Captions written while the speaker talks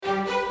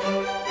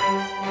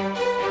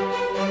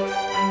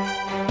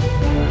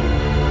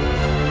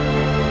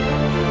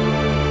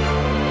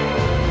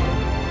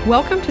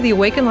Welcome to the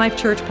Awaken Life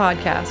Church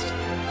podcast.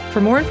 For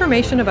more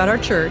information about our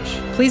church,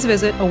 please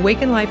visit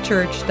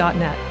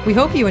awakenlifechurch.net. We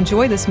hope you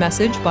enjoy this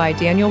message by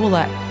Daniel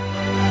Willett.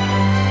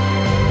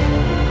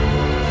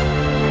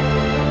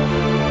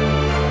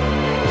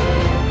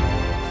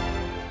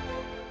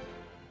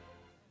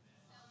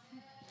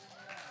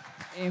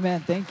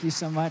 Amen. Thank you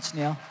so much,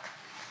 Neil.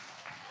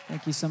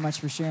 Thank you so much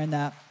for sharing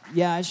that.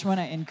 Yeah, I just want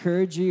to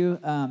encourage you,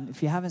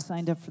 if you haven't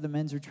signed up for the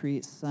men's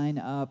retreat, sign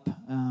up.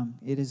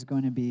 It is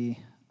going to be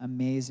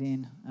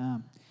amazing.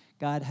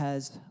 God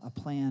has a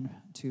plan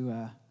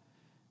to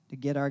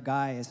get our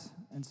guys.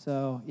 And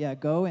so, yeah,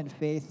 go in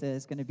faith.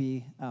 It's going to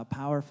be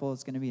powerful.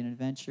 It's going to be an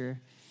adventure.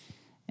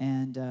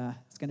 And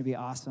it's going to be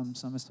awesome.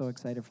 So I'm so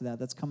excited for that.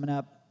 That's coming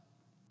up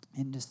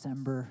in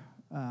December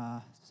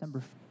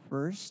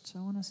 1st, I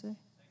want to say.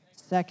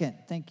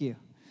 2nd, thank you.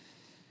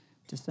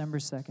 December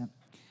 2nd.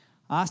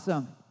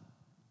 Awesome.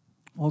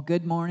 Well,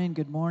 good morning,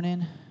 good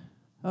morning.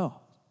 Oh,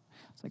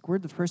 it's like,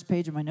 where'd the first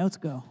page of my notes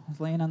go? I was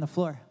laying on the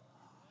floor.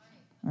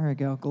 There we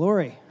go,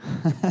 glory.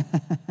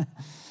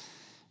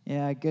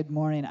 Yeah, good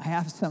morning. I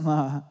have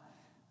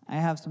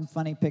some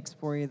funny pics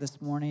for you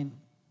this morning.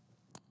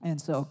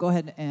 And so go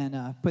ahead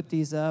and put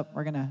these up.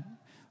 We're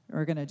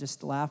gonna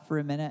just laugh for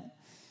a minute.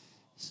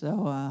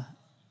 So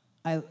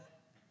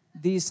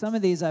some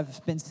of these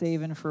I've been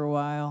saving for a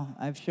while.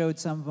 I've showed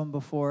some of them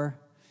before.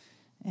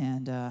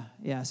 And,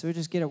 so we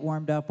just get it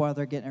warmed up while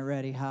they're getting it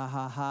ready. Ha,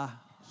 ha, ha.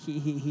 Hee,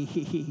 hee, hee,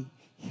 hee,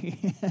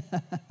 hee.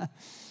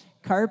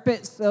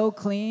 Carpet so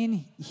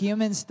clean,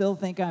 humans still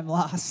think I'm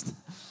lost.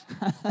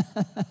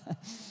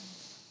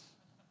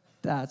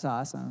 That's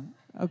awesome.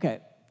 Okay.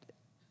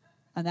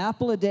 An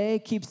apple a day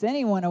keeps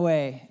anyone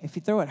away if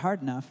you throw it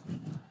hard enough.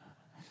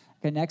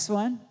 Okay, next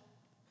one.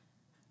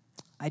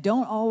 I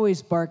don't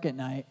always bark at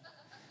night.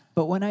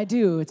 But when I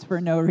do, it's for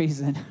no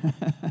reason.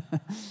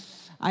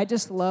 I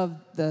just love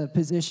the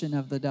position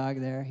of the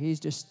dog there. He's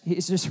just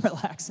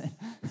relaxing.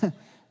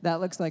 That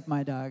looks like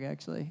my dog,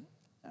 actually.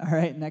 All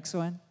right, next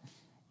one.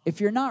 If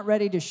you're not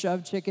ready to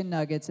shove chicken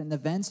nuggets in the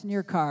vents in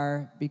your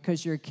car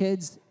because your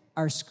kids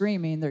are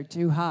screaming they're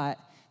too hot,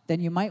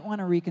 then you might want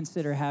to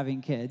reconsider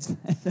having kids.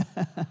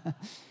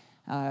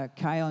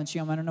 Kyle and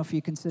Shiom, I don't know if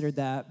you considered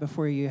that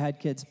before you had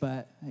kids,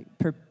 but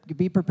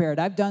be prepared.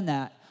 I've done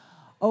that.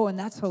 Oh, and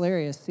that's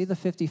hilarious. See the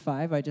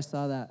 55? I just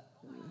saw that.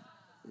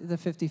 The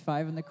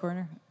 55 in the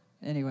corner?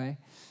 Anyway,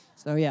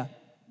 so yeah,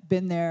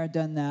 been there,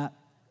 done that.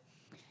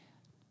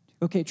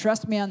 Okay,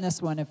 trust me on this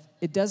one. If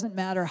it doesn't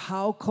matter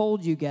how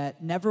cold you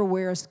get, never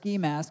wear a ski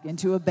mask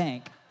into a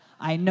bank.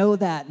 I know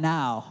that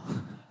now.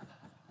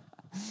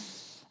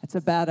 That's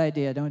a bad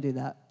idea. Don't do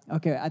that.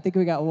 Okay, I think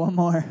we got one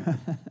more.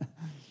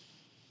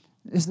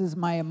 This is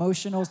my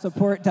emotional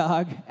support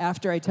dog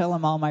after I tell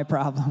him all my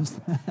problems.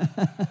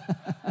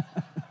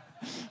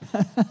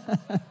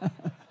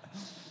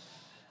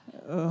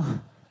 Oh.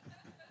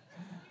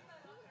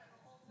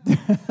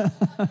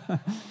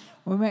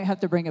 We might have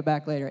to bring it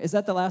back later. Is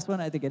that the last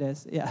one? I think it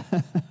is. Yeah.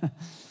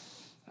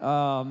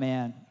 Oh,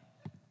 man.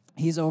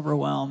 He's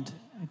overwhelmed.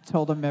 I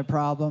told him my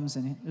problems,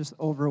 and he just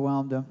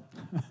overwhelmed him.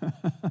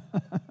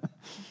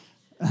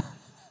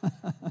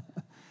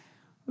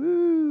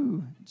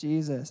 Woo,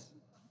 Jesus.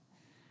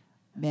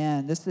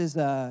 Man, this is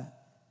going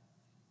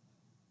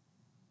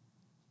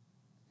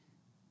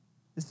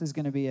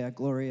to be a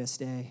glorious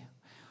day.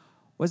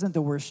 Wasn't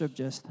the worship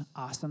just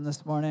awesome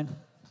this morning?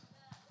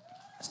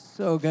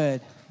 So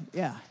good.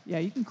 Yeah,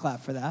 you can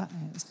clap for that.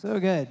 So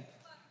good.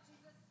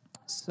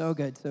 So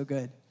good, so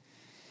good.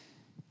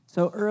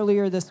 So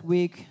earlier this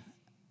week,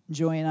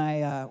 Joy and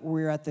I,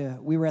 we were at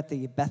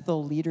the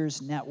Bethel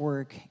Leaders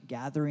Network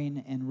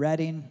gathering in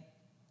Redding,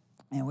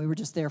 and we were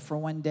just there for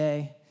one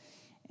day,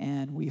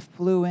 and we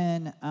flew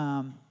in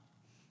on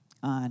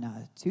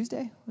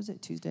Tuesday. Was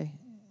it Tuesday?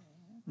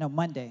 No,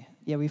 Monday.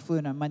 Yeah, we flew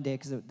in on Monday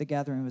because the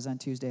gathering was on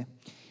Tuesday.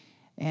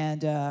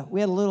 And we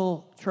had a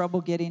little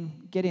trouble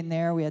getting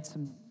there. We had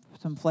some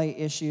flight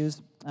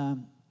issues.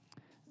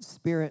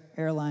 Spirit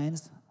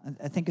Airlines,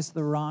 I think it's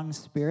the wrong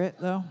Spirit,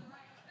 though.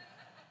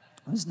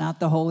 It was not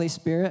the Holy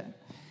Spirit.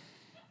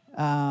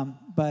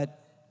 But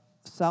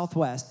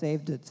Southwest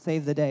saved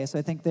the day. So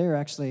I think they're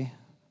actually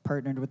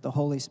partnered with the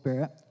Holy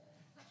Spirit.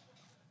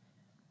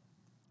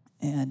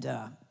 And,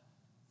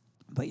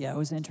 but yeah, it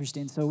was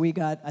interesting. So we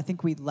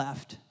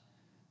left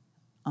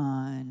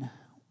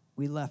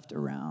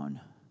around,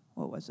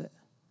 what was it?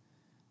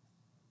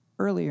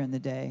 Earlier in the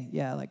day,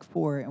 yeah, like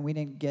 4, and we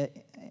didn't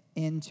get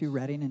into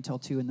Redding until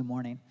 2 in the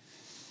morning.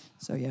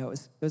 So yeah,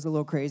 it was a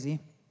little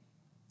crazy.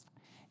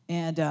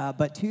 And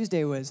but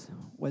Tuesday was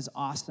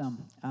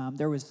awesome.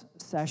 There was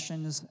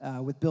sessions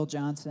with Bill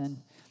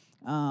Johnson.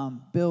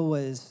 Bill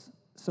was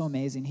so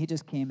amazing. He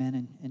just came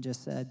in and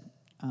just said,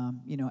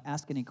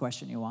 ask any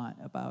question you want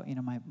about,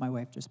 my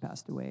wife just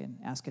passed away, and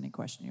ask any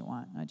question you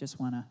want. I just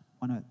want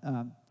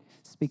to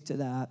speak to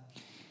that.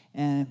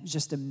 And it was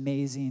just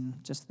amazing,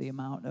 just the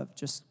amount of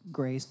just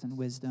grace and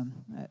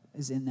wisdom that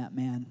is in that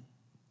man.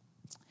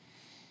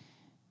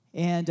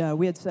 And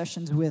we had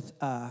sessions with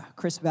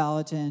Chris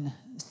Valentin,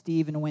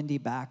 Steve and Wendy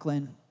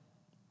Backlund.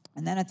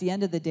 And then at the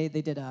end of the day,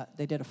 they did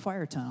a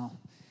fire tunnel.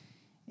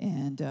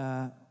 And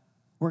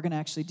we're going to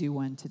actually do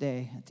one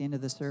today at the end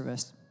of the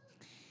service.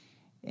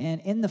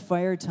 And in the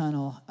fire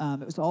tunnel,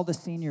 it was all the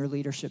senior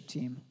leadership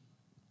team.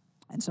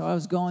 And so I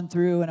was going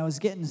through, and I was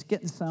getting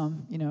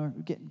some,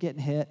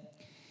 getting hit.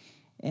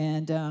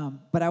 And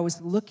but I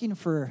was looking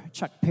for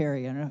Chuck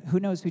Perry. I don't know, who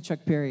knows who Chuck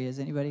Perry is?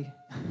 Anybody?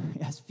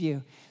 Yes,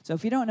 few. So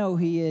if you don't know who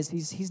he is,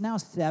 he's now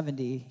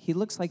 70. He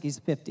looks like he's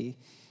 50.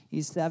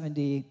 He's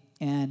 70,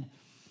 and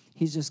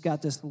he's just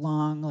got this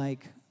long,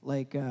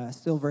 like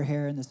silver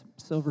hair and this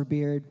silver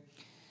beard,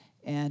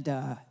 and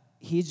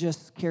he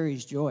just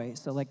carries joy.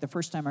 So like the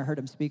first time I heard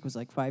him speak was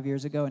like 5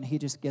 years ago, and he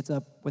just gets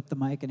up with the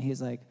mic and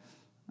he's like,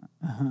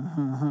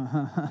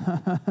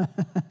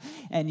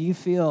 and you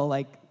feel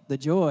like the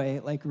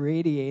joy like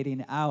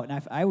radiating out.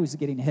 And I was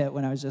getting hit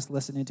when I was just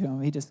listening to him.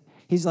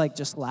 He's like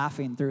just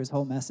laughing through his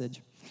whole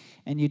message,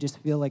 and you just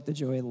feel like the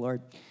joy of the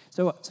Lord.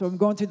 So I'm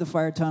going through the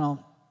fire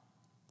tunnel,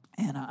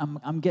 and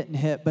I'm getting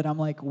hit, but I'm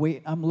like,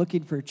 wait, I'm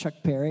looking for Chuck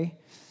Perry.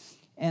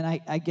 And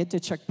I get to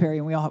Chuck Perry,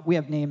 and we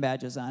have name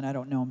badges on. I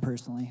don't know him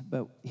personally,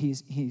 but he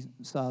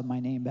saw my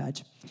name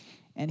badge.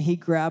 And he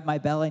grabbed my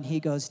belly, and he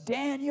goes,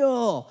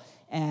 "Daniel!"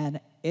 And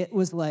it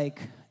was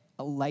like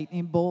a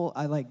lightning bolt.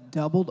 I like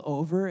doubled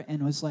over, and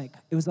it was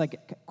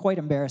like quite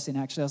embarrassing,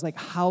 actually. I was like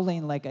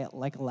howling like a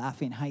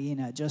laughing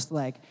hyena, just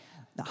like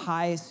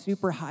the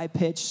super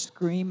high-pitched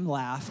scream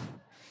laugh.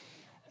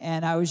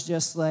 And I was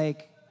just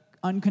like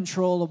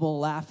uncontrollable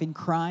laughing,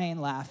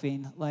 crying,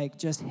 laughing, like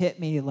just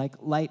hit me like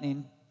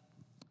lightning.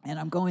 And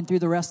I'm going through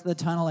the rest of the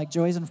tunnel, like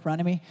Joy's in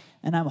front of me,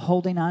 and I'm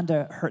holding on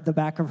to the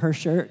back of her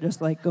shirt,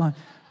 just like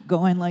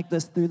going like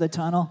this through the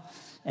tunnel.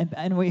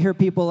 And we hear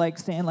people like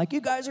saying like, "You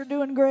guys are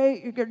doing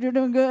great, you're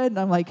doing good." And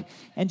I'm like,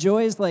 and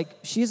Joy's like,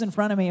 she's in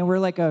front of me, and we're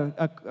like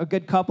a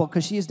good couple,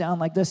 because she's down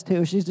like this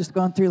too. She's just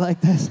going through like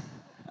this.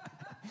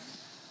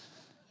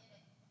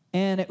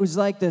 And it was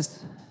like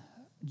this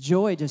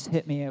joy just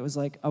hit me. It was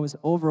like I was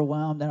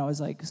overwhelmed, and I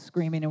was like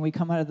screaming, and we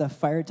come out of the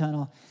fire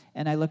tunnel,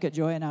 and I look at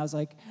Joy, and I was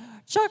like,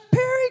 "Chuck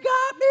Perry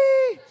got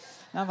me!"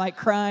 And I'm like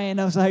crying.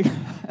 I was like,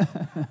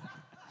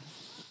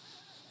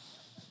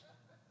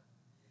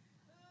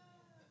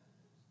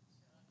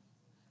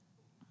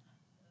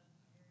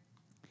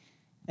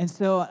 and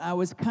so I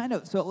was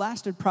so it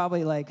lasted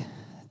probably like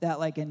that,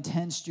 like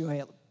intense joy.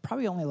 It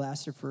probably only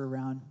lasted for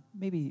around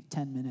maybe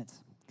 10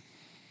 minutes.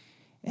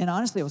 And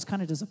honestly, I was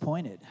kind of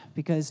disappointed,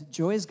 because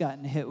Joy's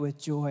gotten hit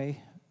with joy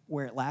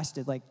where it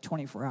lasted like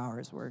 24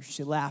 hours, where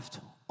she laughed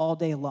all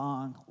day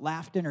long,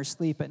 laughed in her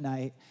sleep at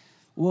night,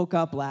 woke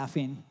up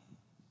laughing.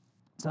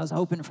 So I was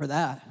hoping for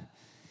that.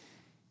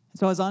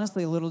 So I was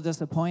honestly a little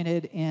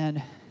disappointed,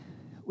 and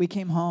we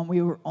came home.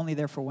 We were only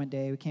there for one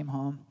day. We came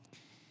home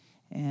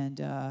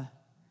and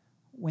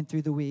went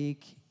through the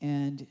week.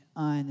 And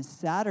on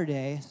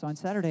Saturday,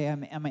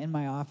 I'm in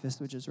my office,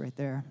 which is right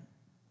there,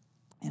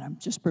 and I'm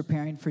just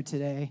preparing for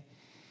today.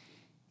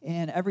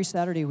 And every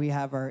Saturday we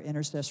have our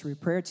intercessory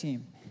prayer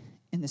team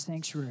in the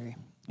sanctuary,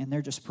 and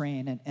they're just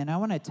praying. And I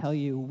want to tell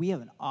you, we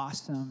have an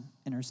awesome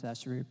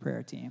intercessory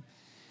prayer team.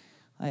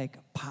 Like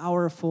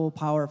powerful,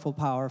 powerful,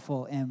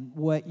 powerful. And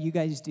what you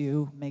guys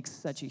do makes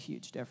such a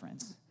huge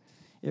difference.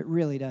 It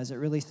really does. It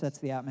really sets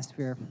the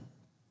atmosphere.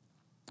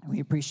 We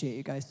appreciate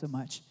you guys so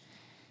much.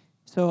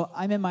 So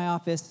I'm in my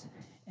office,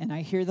 and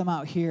I hear them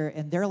out here,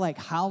 and they're like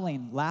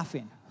howling,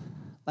 laughing.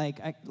 Like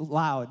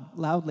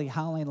loudly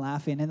howling,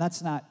 laughing. And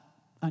that's not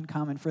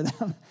uncommon for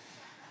them.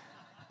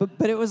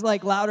 But it was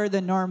like louder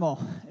than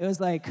normal. It was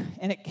like,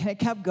 and it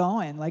kept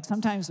going. Like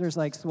sometimes there's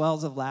like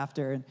swells of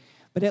laughter,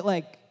 but it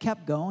like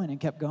kept going and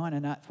kept going.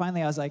 And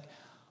finally I was like,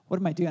 what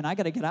am I doing? I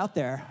got to get out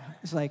there.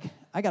 It's like,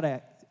 I got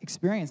to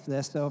experience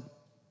this. So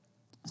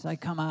I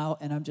come out,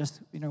 and I'm just,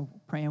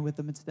 praying with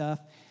them and stuff.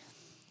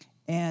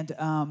 And,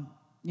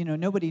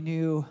 nobody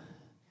knew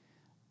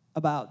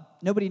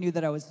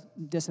that I was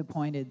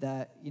disappointed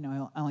that,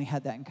 I only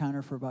had that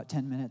encounter for about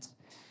 10 minutes.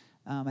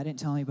 I didn't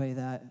tell anybody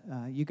that.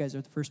 You guys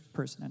are the first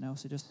person I know,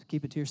 so just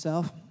keep it to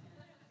yourself.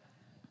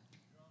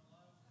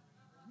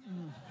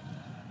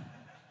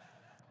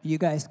 You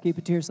guys keep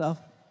it to yourself.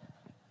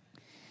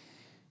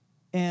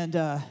 And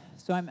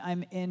so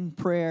I'm in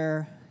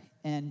prayer,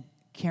 and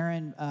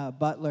Karen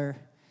Butler,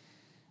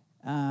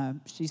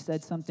 she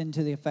said something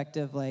to the effect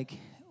of like,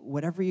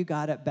 whatever you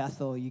got at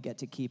Bethel, you get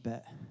to keep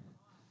it.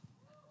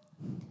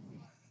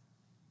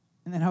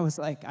 And then I was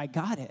like, I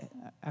got it.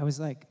 I was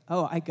like,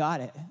 oh, I got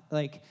it.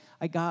 Like,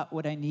 I got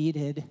what I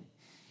needed,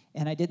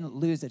 and I didn't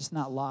lose it. It's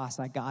not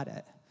lost. I got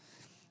it.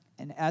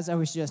 And as I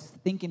was just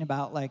thinking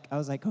about, like, I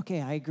was like,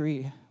 okay, I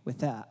agree with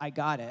that. I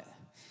got it.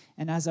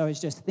 And as I was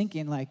just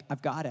thinking, like,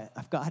 I've got it.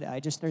 I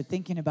just started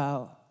thinking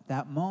about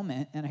that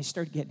moment, and I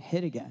started getting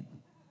hit again.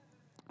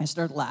 I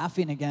started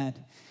laughing again.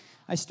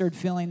 I started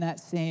feeling that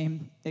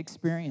same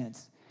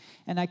experience.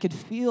 And I could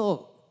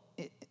feel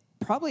it,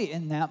 probably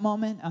in that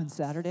moment on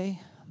Saturday,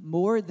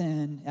 more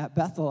than at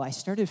Bethel, I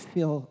started to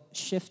feel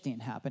shifting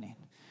happening,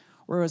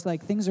 where it was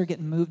like things are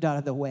getting moved out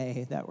of the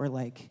way that were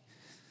like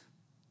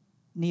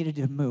needed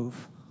to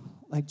move.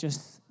 Like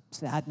just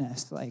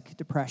sadness, like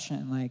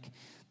depression, like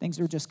things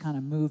were just kind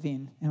of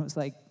moving. And it was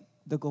like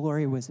the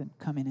glory was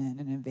coming in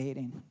and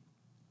invading.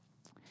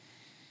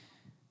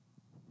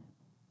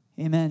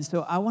 Amen.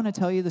 So I want to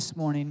tell you this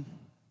morning,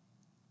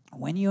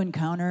 when you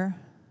encounter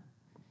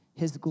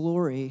his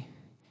glory,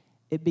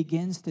 it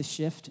begins to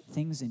shift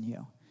things in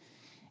you.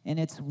 And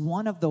it's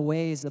one of the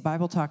ways the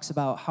Bible talks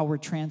about how we're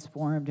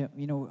transformed.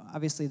 You know,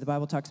 obviously the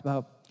Bible talks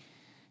about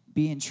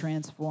being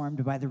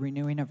transformed by the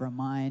renewing of our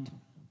mind.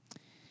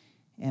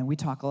 And we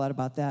talk a lot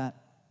about that.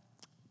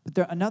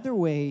 But another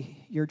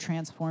way you're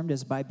transformed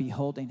is by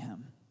beholding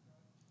him,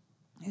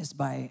 is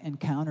by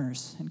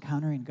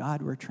encountering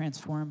God. We're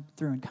transformed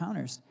through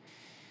encounters.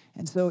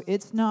 And so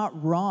it's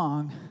not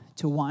wrong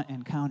to want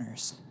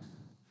encounters.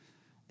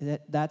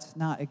 That's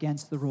not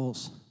against the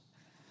rules.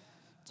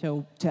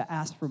 To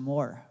ask for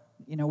more.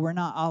 You know, we're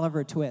not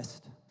Oliver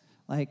Twist,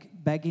 like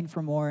begging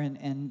for more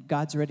and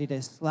God's ready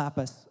to slap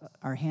us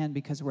our hand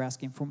because we're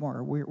asking for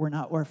more. We're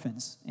not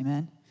orphans,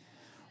 amen?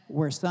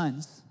 We're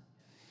sons.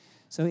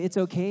 So it's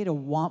okay to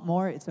want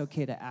more. It's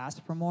okay to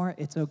ask for more.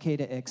 It's okay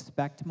to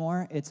expect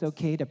more. It's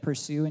okay to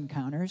pursue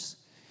encounters.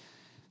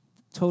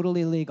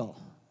 Totally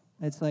legal.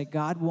 It's like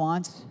God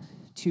wants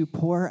to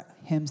pour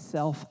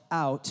himself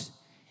out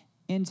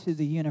into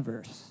the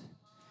universe.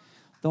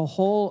 The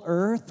whole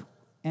earth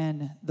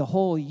and the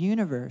whole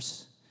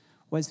universe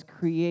was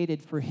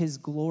created for his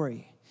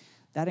glory.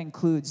 That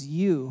includes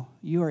you.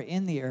 You are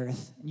in the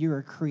earth. You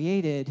are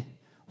created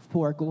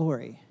for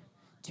glory,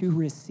 to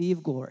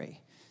receive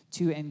glory,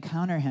 to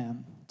encounter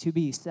him, to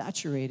be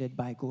saturated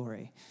by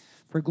glory,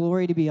 for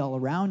glory to be all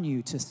around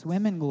you, to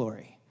swim in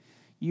glory.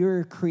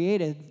 You're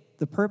created,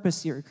 the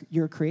purpose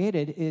you're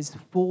created is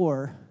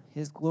for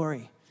his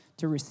glory,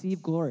 to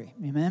receive glory.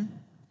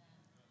 Amen?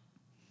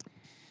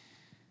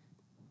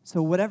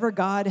 So whatever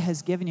God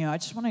has given you, I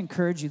just want to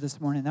encourage you this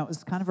morning. That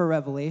was kind of a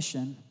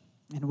revelation.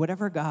 And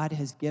whatever God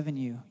has given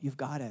you, you've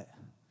got it.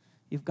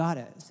 You've got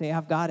it. Say,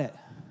 I've got it.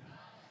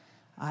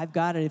 I've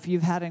got it. If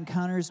you've had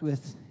encounters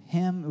with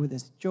him, with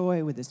his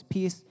joy, with his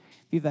peace,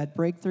 if you've had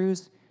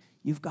breakthroughs,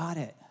 you've got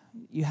it.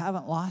 You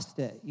haven't lost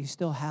it. You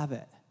still have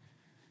it.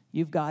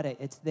 You've got it.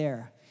 It's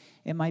there.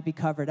 It might be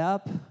covered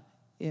up.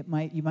 You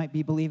might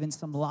be believing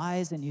some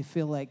lies, and you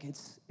feel like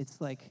it's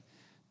like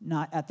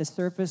not at the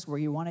surface where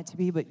you want it to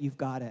be, but you've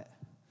got it.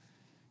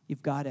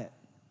 You've got it.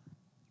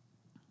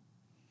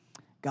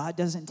 God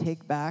doesn't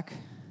take back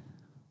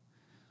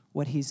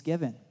what he's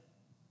given.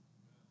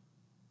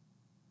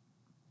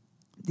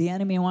 The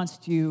enemy wants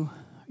to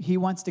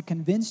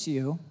convince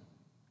you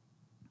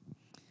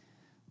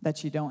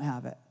that you don't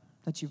have it,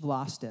 that you've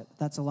lost it.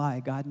 That's a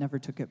lie. God never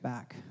took it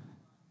back.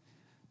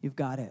 You've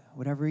got it.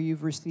 Whatever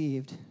you've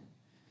received,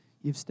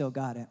 you've still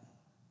got it.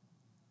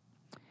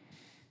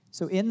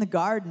 So in the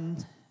garden,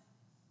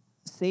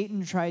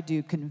 Satan tried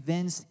to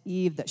convince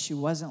Eve that she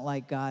wasn't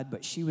like God,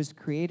 but she was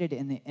created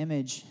in the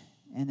image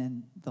and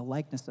in the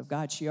likeness of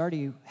God. She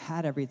already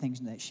had everything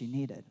that she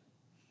needed.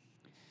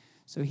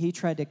 So he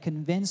tried to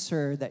convince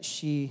her that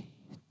she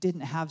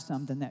didn't have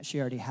something that she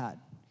already had.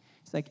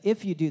 It's like,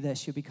 if you do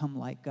this, you'll become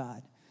like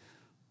God.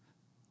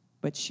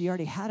 But she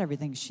already had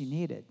everything she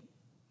needed.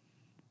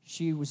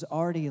 She was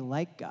already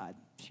like God.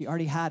 She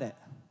already had it.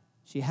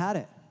 She had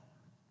it.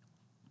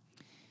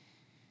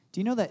 Do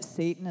you know that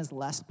Satan is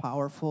less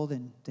powerful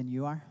than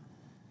you are?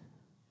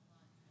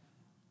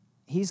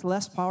 He's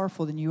less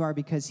powerful than you are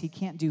because he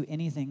can't do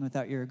anything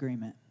without your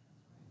agreement.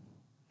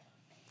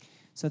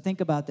 So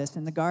think about this.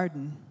 In the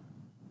garden,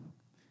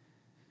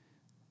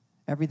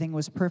 everything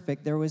was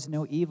perfect. There was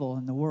no evil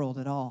in the world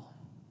at all.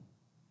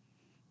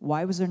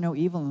 Why was there no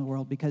evil in the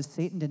world? Because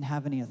Satan didn't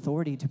have any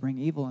authority to bring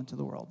evil into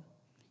the world.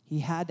 He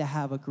had to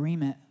have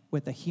agreement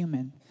with a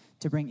human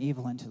to bring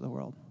evil into the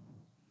world.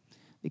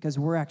 Because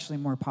we're actually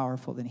more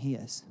powerful than he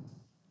is.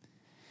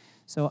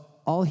 So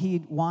all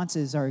he wants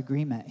is our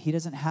agreement. He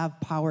doesn't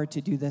have power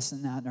to do this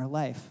and that in our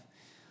life.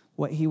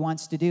 What he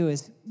wants to do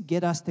is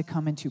get us to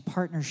come into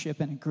partnership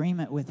and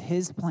agreement with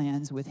his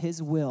plans, with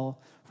his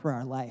will for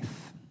our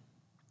life.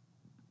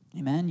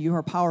 Amen? You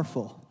are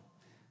powerful.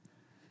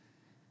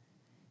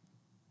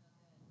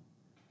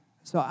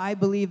 So I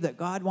believe that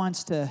God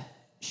wants to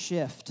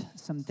shift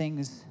some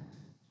things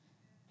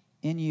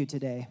in you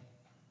today.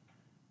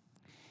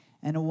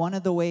 And one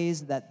of the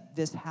ways that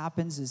this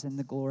happens is in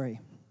the glory.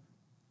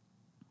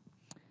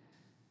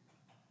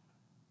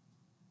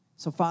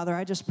 So, Father,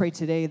 I just pray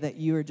today that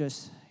you are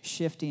just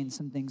shifting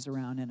some things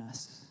around in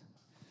us.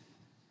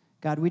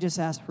 God, we just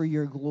ask for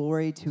your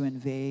glory to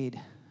invade.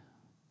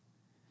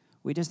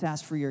 We just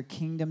ask for your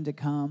kingdom to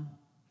come.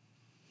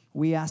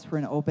 We ask for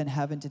an open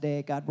heaven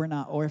today. God, we're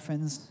not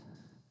orphans.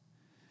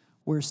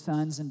 We're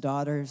sons and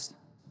daughters.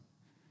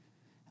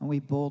 And we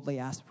boldly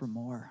ask for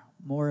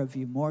more of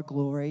you, more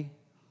glory,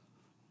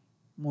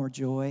 more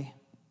joy,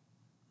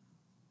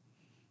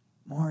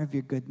 more of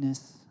your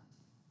goodness.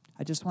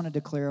 I just want to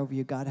declare over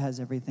you, God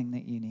has everything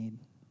that you need.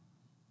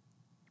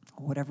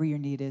 Whatever your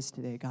need is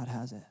today, God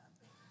has it.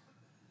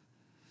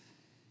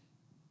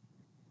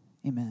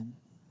 Amen.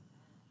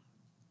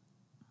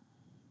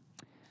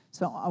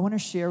 So I want to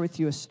share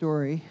with you a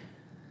story.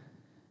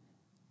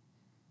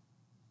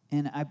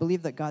 And I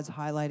believe that God's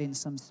highlighting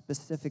some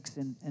specifics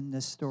in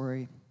this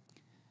story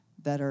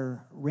that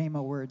are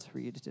rhema words for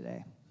you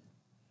today.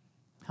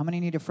 How many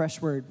need a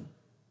fresh word?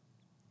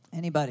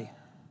 Anybody?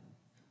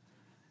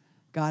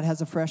 God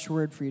has a fresh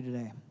word for you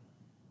today.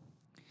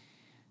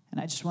 And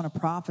I just want to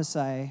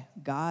prophesy,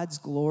 God's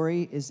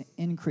glory is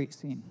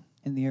increasing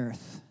in the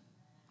earth.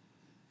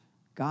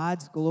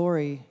 God's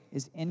glory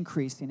is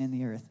increasing in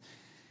the earth.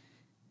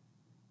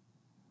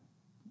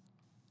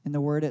 In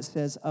the word it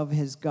says, of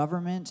his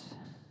government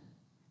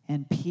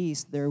and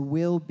peace, there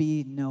will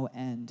be no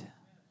end.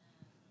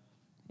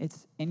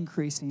 It's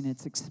increasing,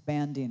 it's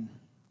expanding.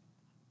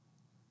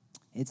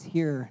 It's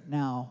here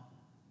now.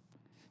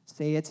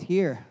 Say it's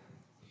here.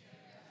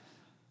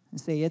 And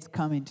say it's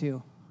coming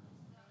too.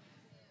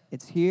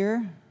 It's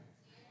here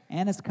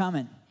and it's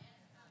coming.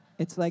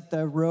 It's like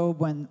the robe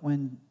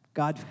when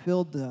God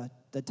filled the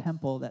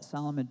temple that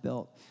Solomon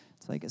built.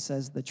 It's like it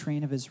says the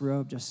train of his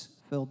robe just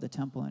filled the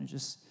temple, and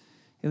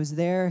it was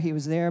there, he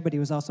was there, but he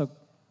was also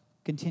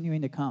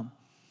continuing to come.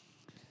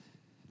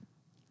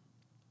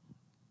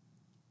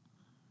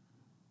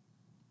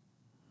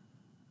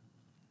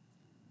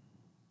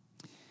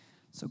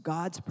 So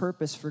God's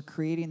purpose for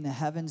creating the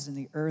heavens and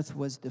the earth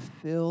was to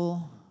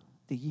fill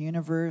the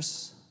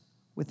universe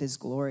with his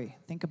glory.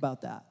 Think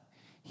about that.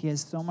 He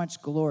has so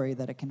much glory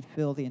that it can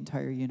fill the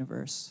entire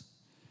universe.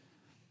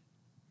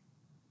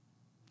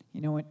 You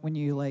know, when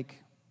you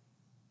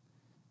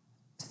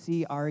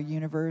see our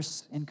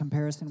universe in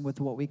comparison with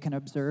what we can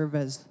observe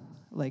as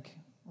like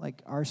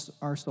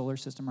our solar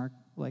system,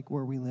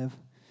 where we live,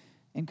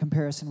 in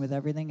comparison with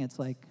everything, it's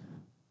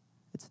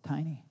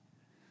tiny.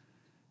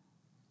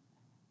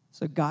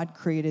 So God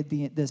created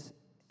this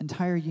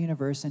entire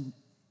universe, and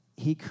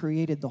he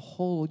created the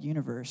whole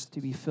universe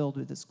to be filled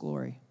with his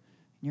glory.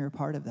 And you're a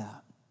part of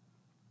that.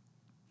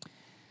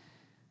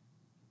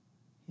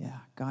 Yeah,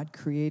 God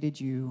created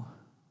you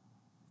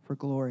for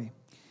glory.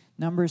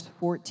 Numbers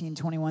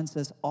 14:21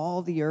 says,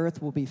 all the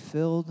earth will be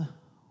filled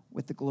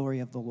with the glory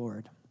of the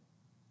Lord.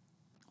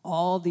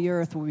 All the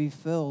earth will be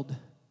filled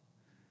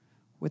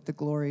with the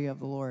glory of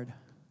the Lord.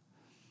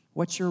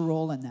 What's your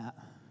role in that?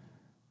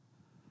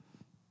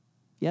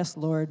 Yes,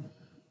 Lord.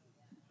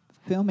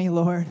 Fill me,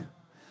 Lord.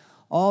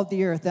 All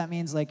the earth, that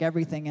means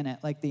everything in it,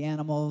 like the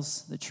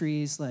animals, the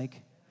trees,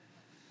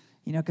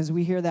 because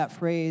we hear that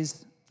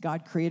phrase,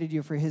 God created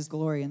you for his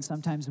glory, and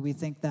sometimes we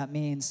think that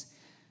means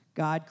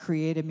God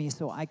created me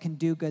so I can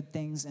do good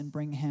things and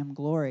bring him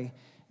glory.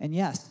 And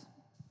yes,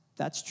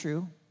 that's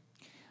true.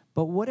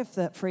 But what if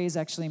that phrase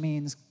actually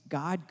means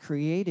God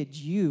created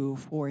you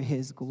for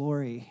his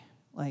glory?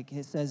 Like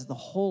it says, the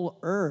whole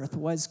earth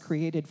was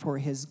created for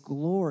his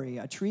glory.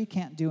 A tree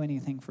can't do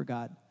anything for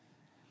God.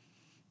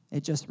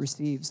 It just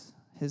receives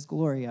his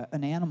glory.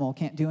 An animal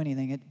can't do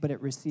anything, but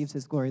it receives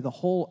his glory. The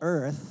whole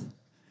earth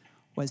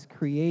was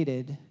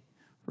created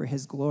for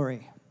his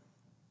glory.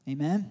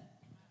 Amen?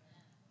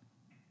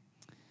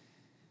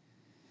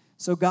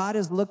 So God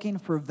is looking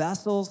for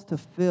vessels to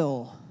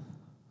fill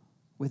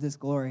with his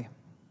glory.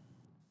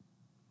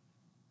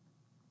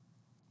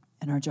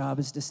 And our job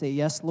is to say,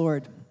 yes,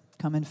 Lord,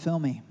 come and fill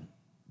me.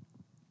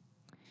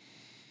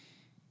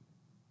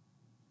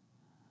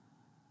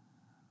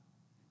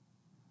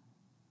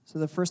 So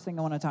the first thing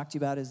I want to talk to you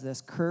about is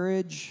this: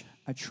 courage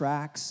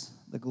attracts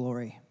the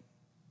glory.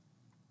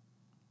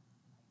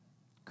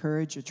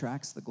 Courage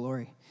attracts the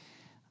glory.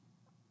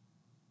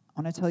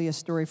 I want to tell you a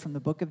story from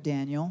the book of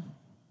Daniel.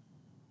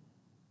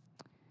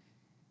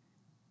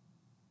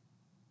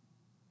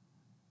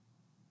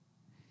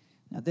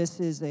 Now, this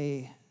is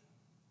a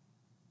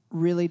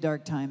really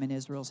dark time in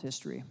Israel's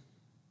history.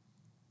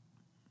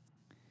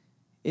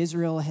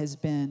 Israel has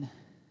been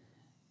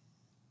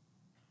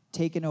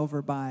taken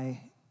over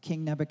by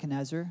King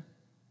Nebuchadnezzar,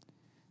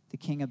 the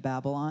king of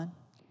Babylon.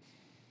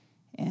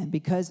 And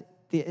because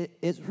the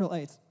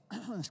Israelites,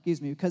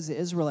 because the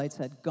Israelites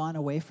had gone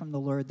away from the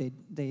Lord,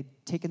 they'd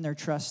taken their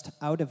trust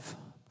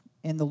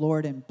in the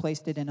Lord and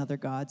placed it in other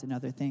gods and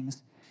other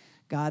things.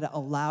 God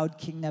allowed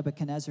King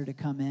Nebuchadnezzar to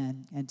come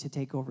in and to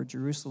take over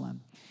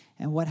Jerusalem.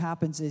 And what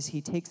happens is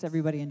he takes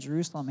everybody in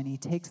Jerusalem and he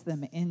takes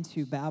them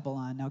into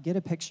Babylon. Now get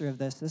a picture of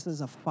this. This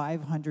is a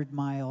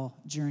 500-mile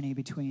journey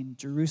between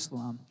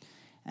Jerusalem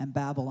and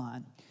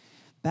Babylon.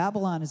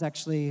 Babylon is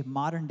actually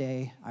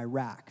modern-day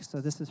Iraq.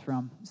 So this is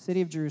from the city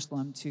of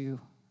Jerusalem to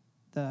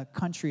the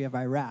country of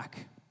Iraq.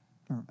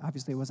 Or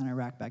obviously it wasn't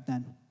Iraq back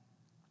then.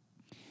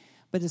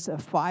 But it's a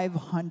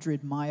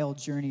 500-mile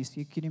journey. So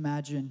you can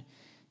imagine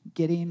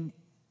getting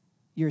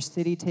your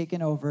city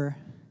taken over,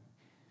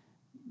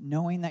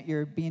 knowing that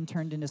you're being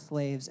turned into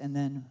slaves, and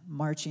then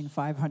marching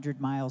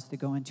 500 miles to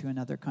go into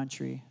another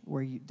country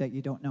that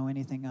you don't know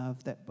anything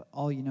of, that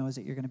all you know is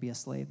that you're going to be a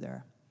slave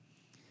there.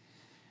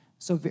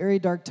 So very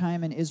dark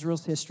time in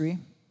Israel's history.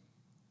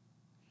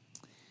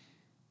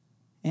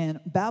 And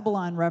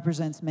Babylon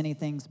represents many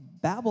things.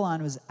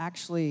 Babylon was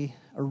actually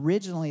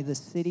originally the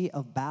city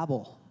of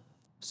Babel.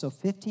 So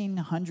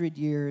 1,500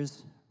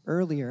 years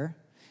earlier,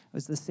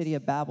 was the city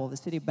of Babel. The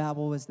city of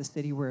Babel was the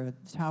city where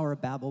the Tower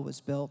of Babel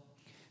was built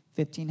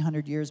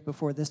 1,500 years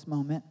before this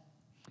moment.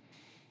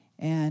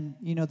 And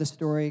you know the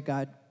story,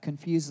 God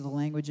confused the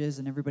languages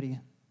and everybody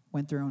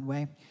went their own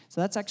way.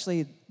 So that's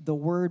actually, the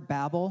word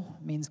Babel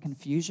means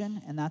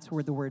confusion, and that's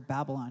where the word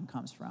Babylon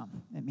comes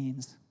from. It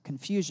means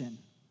confusion.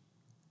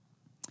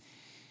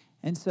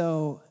 And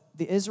so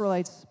the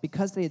Israelites,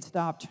 because they had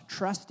stopped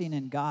trusting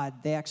in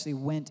God, they actually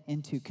went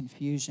into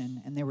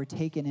confusion, and they were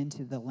taken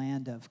into the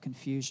land of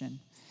confusion.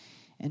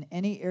 And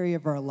any area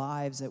of our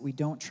lives that we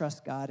don't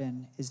trust God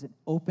in is an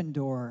open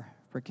door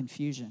for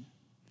confusion.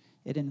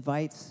 It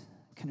invites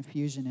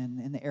confusion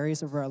in the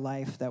areas of our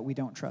life that we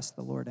don't trust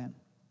the Lord in.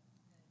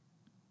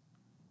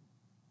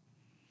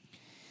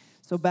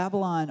 So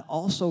Babylon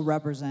also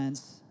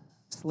represents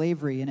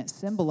slavery, and it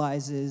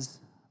symbolizes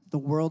the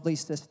worldly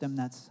system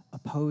that's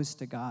opposed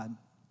to God.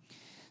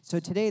 So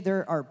today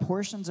there are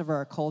portions of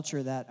our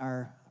culture that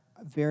are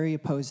very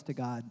opposed to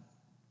God.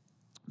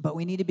 But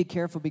we need to be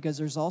careful because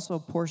there's also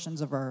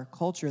portions of our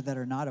culture that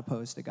are not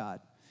opposed to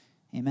God.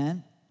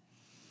 Amen?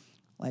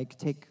 Like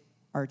take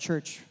our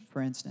church,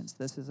 for instance.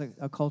 This is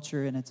a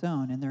culture in its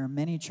own, and there are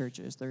many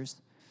churches.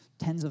 There's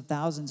tens of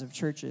thousands of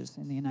churches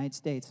in the United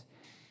States.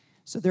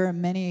 So there are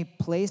many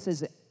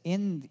places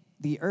in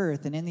the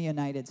earth and in the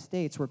United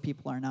States where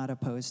people are not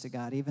opposed to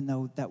God, even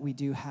though that we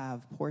do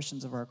have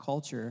portions of our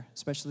culture,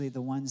 especially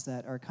the ones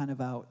that are kind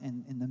of out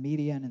in the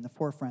media and in the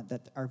forefront,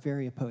 that are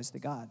very opposed to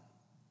God.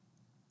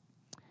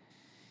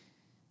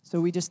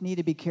 So we just need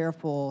to be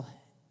careful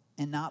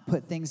and not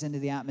put things into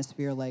the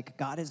atmosphere like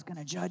God is going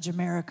to judge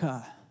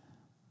America.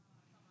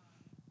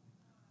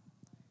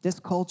 This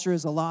culture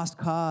is a lost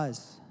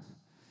cause.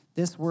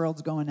 This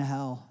world's going to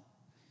hell.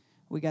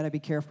 We got to be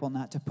careful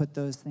not to put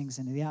those things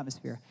into the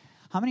atmosphere.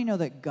 How many know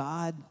that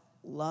God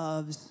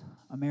loves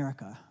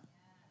America?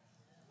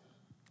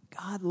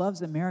 God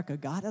loves America.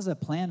 God has a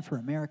plan for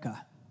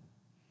America.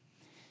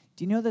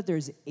 Do you know that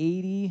there's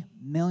 80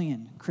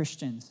 million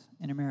Christians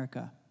in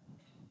America?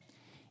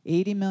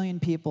 80 million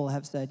people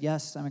have said,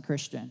 yes, I'm a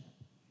Christian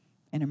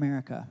in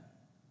America.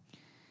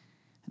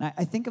 And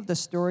I think of the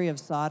story of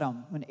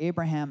Sodom when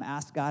Abraham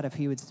asked God if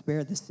he would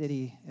spare the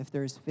city if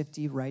there's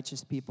 50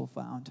 righteous people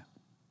found.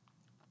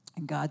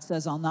 And God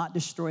says, I'll not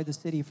destroy the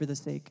city for the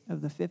sake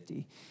of the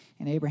 50.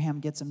 And Abraham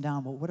gets him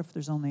down. Well, what if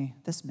there's only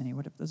this many?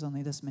 What if there's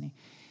only this many?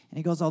 And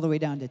he goes all the way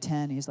down to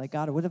 10. He's like,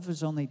 God, what if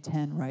there's only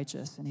 10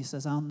 righteous? And he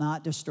says, I'll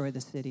not destroy the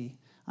city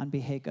on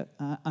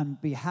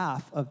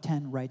behalf of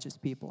 10 righteous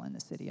people in the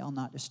city. I'll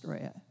not destroy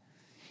it.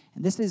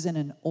 And this is in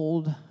an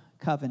old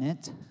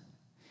covenant.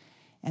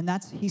 And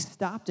he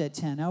stopped at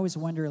 10. I always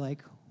wonder,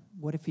 like,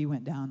 what if he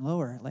went down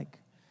lower? Like,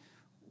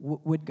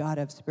 would God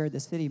have spared the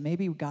city?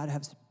 Maybe God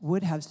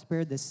would have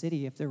spared the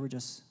city if there were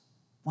just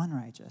one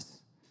righteous.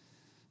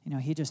 You know,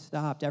 he just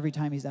stopped. Every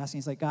time he's asking,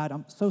 he's like, God,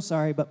 I'm so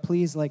sorry, but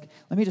please, like,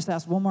 let me just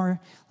ask one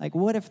more. Like,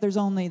 what if there's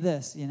only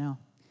this, you know?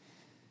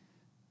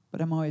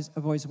 But I've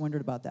always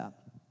wondered about that.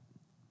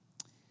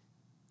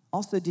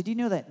 Also, did you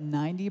know that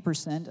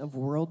 90% of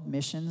world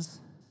missions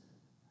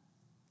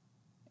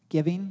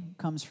giving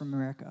comes from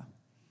America?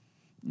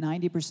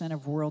 90%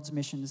 of world's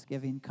missions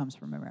giving comes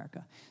from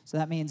America. So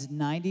that means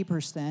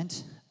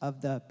 90%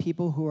 of the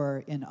people who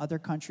are in other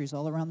countries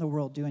all around the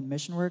world doing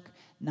mission work,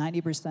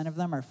 90% of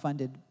them are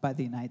funded by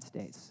the United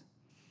States.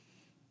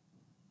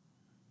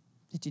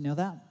 Did you know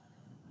that?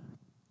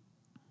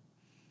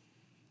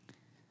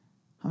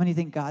 How many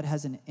think God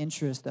has an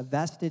interest, a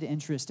vested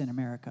interest in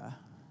America?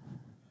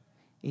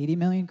 80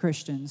 million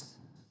Christians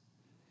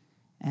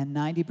and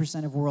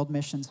 90% of world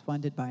missions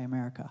funded by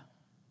America.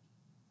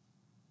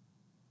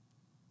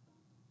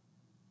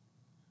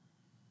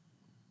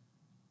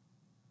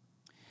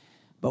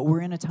 But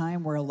we're in a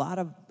time where a lot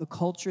of the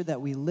culture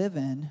that we live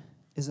in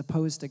is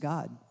opposed to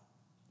God,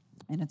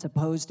 and it's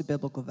opposed to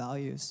biblical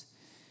values.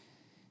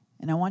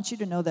 And I want you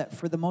to know that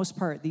for the most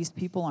part, these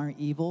people aren't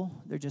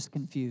evil, they're just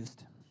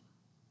confused.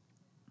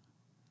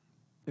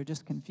 They're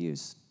just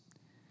confused.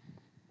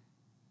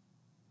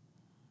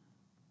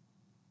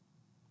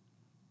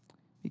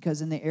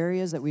 Because in the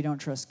areas that we don't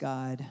trust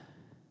God,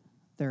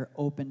 there are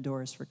open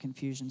doors for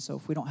confusion. So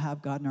if we don't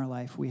have God in our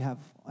life, we have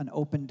an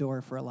open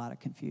door for a lot of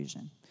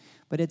confusion.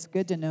 But it's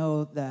good to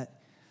know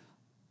that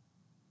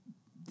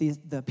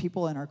the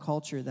people in our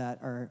culture that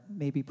are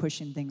maybe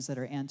pushing things that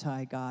are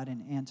anti-God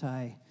and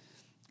anti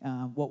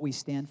what we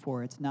stand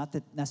for, it's not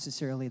that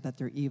necessarily that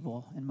they're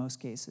evil in most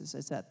cases.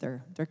 It's that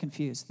they're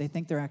confused. They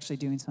think they're actually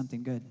doing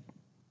something good.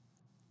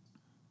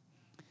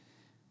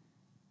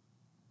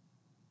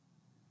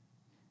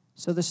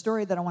 So the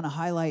story that I want to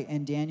highlight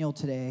in Daniel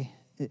today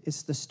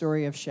is the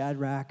story of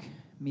Shadrach,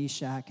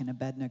 Meshach, and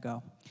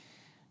Abednego.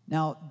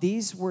 Now,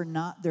 these were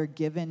not their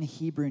given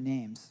Hebrew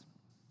names.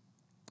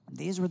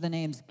 These were the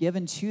names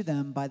given to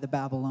them by the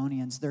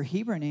Babylonians. Their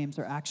Hebrew names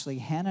are actually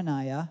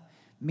Hananiah,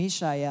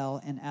 Mishael,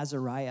 and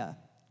Azariah.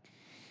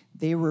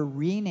 They were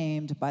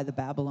renamed by the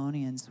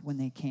Babylonians when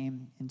they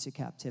came into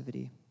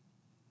captivity.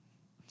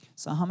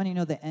 So how many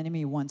know the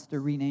enemy wants to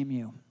rename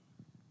you?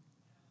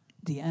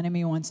 The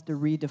enemy wants to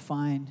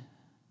redefine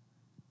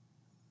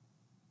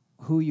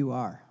who you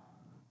are.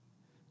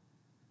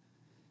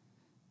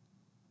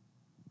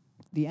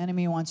 The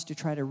enemy wants to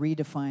try to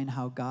redefine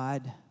how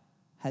God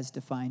has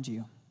defined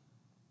you.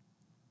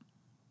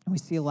 And we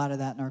see a lot of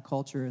that in our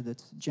culture.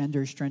 That's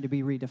gender is trying to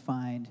be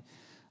redefined.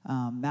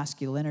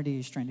 Masculinity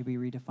is trying to be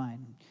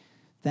redefined.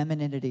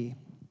 Femininity.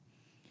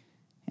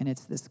 And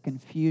it's this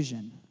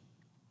confusion.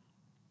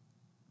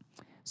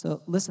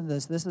 So listen to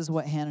this. This is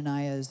what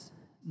Hananiah's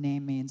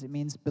name means. It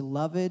means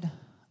beloved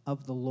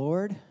of the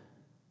Lord,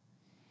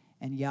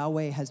 and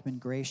Yahweh has been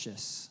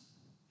gracious.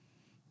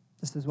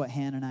 This is what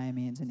Hananiah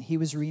means. And he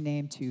was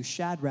renamed to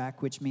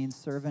Shadrach, which means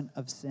servant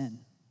of sin.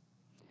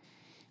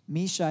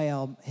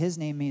 Mishael, his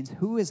name means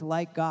who is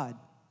like God.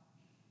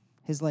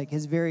 His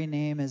very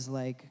name is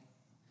like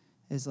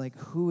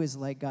who is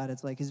like God.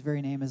 It's like his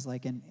very name is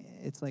like an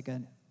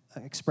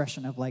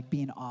expression of like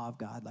being awe of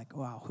God. Like,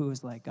 wow, who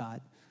is like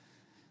God?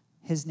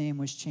 His name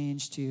was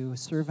changed to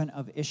servant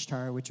of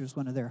Ishtar, which was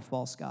one of their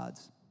false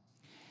gods.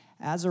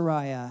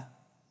 Azariah,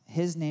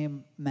 his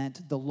name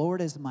meant the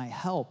Lord is my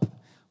help,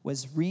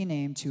 was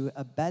renamed to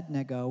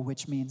Abednego,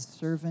 which means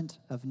servant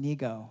of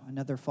Nego,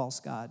 another false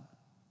god.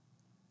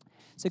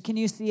 So can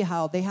you see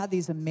how they had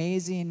these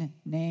amazing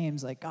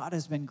names, like God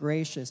has been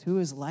gracious, who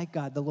is like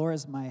God, the Lord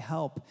is my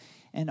help.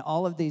 And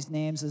all of these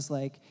names is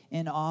like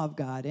in awe of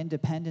God,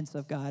 independence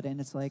of God.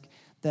 And it's like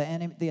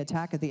the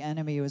attack of the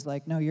enemy was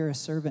like, no, you're a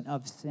servant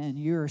of sin.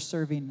 You're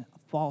serving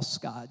false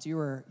gods.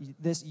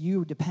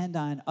 You depend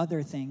on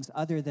other things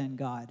other than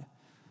God.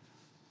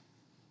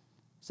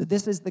 So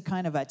this is the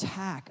kind of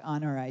attack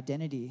on our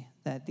identity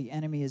that the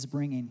enemy is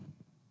bringing.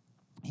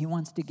 He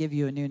wants to give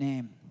you a new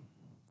name.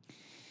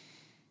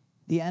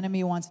 The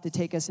enemy wants to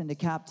take us into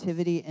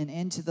captivity and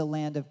into the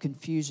land of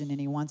confusion,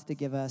 and he wants to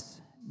give us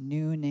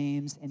new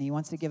names, and he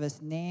wants to give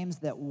us names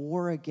that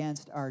war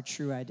against our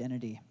true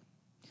identity.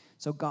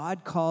 So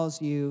God calls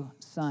you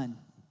son.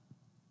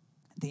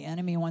 The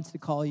enemy wants to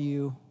call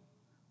you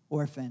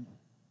orphan.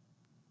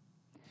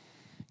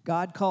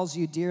 God calls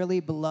you dearly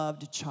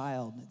beloved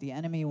child. The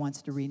enemy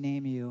wants to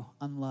rename you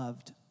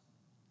unloved.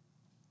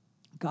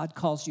 God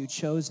calls you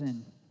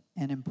chosen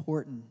and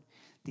important.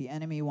 The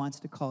enemy wants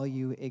to call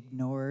you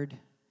ignored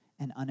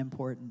and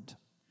unimportant.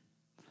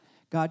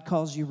 God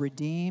calls you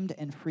redeemed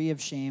and free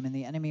of shame, and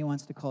the enemy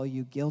wants to call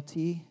you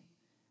guilty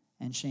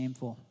and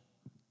shameful.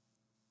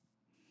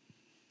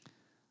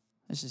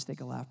 Let's just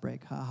take a laugh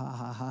break. Ha, ha,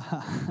 ha, ha,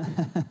 ha.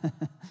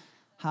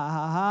 Ha,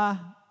 ha,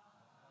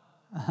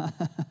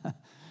 ha.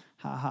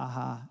 Ha, ha,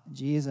 ha.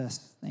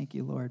 Jesus, thank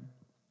you, Lord.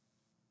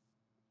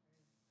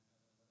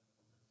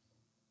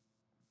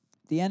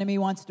 The enemy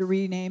wants to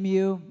rename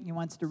you. He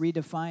wants to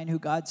redefine who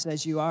God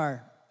says you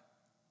are.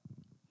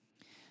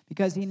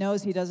 Because he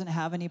knows he doesn't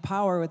have any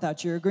power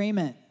without your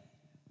agreement.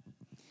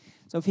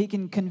 So if he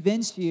can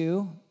convince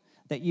you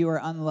that you are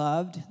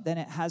unloved, then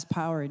it has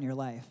power in your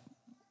life,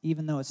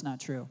 even though it's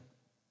not true.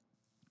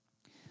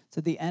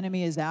 So the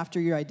enemy is after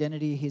your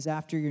identity. He's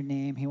after your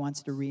name. He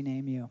wants to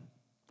rename you.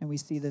 And we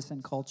see this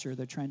in culture.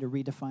 They're trying to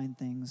redefine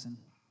things. And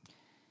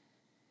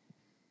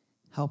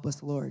help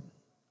us, Lord.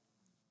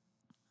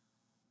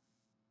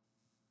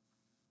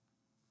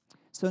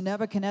 So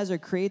Nebuchadnezzar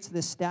creates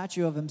this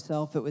statue of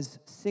himself. It was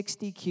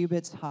 60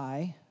 cubits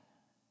high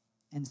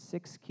and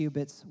 6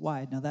 cubits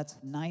wide. Now that's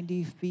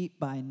 90 feet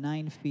by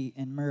 9 feet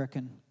in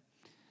American.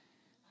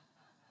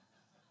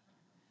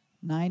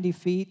 90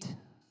 feet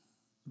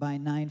by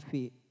 9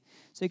 feet.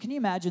 So can you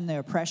imagine the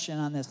oppression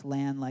on this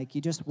land? Like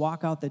you just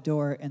walk out the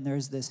door and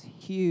there's this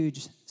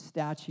huge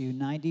statue,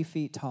 90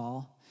 feet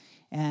tall.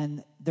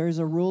 And there's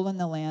a rule in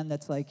the land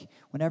that's like,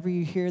 whenever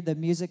you hear the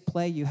music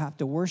play, you have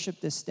to worship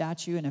this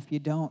statue, and if you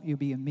don't, you'll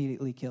be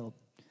immediately killed.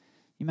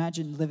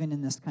 Imagine living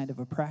in this kind of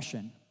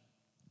oppression.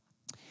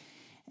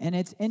 And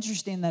it's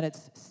interesting that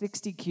it's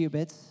 60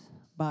 cubits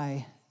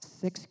by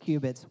 6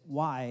 cubits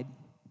wide,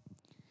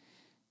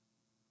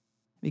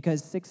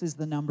 because 6 is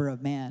the number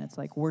of man. It's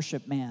like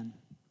worship man.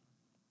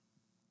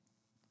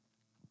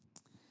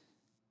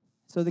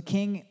 So the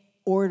king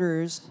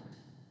orders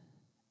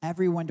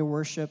everyone to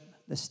worship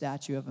the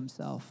statue of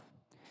himself.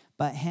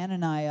 But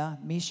Hananiah,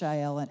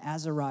 Mishael, and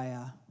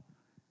Azariah,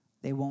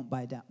 they won't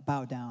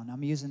bow down.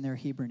 I'm using their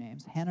Hebrew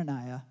names.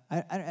 Hananiah,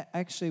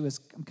 I'm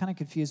kind of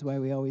confused why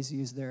we always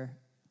use their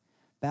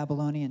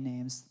Babylonian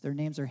names. Their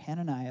names are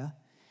Hananiah,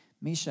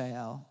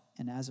 Mishael,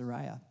 and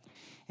Azariah.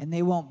 And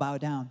they won't bow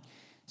down.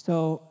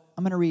 So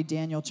I'm going to read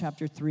Daniel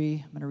chapter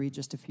 3. I'm going to read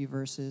just a few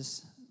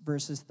verses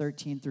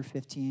 13 through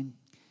 15.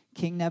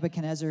 King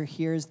Nebuchadnezzar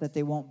hears that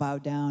they won't bow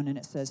down, and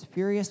it says,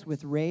 furious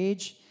with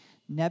rage,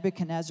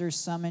 Nebuchadnezzar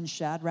summoned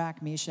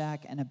Shadrach,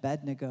 Meshach, and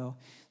Abednego.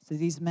 So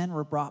these men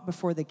were brought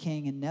before the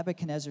king, and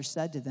Nebuchadnezzar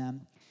said to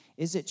them,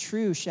 is it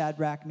true,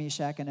 Shadrach,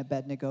 Meshach, and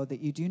Abednego,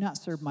 that you do not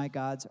serve my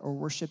gods or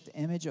worship the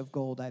image of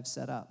gold I've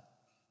set up?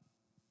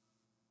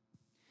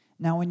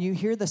 Now when you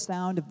hear the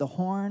sound of the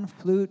horn,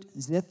 flute,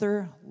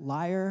 zither,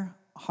 lyre,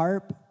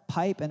 harp,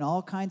 pipe, and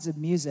all kinds of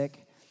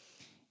music,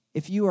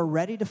 if you are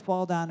ready to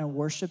fall down and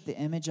worship the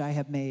image I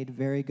have made,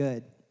 very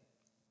good.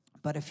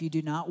 But if you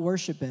do not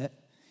worship it,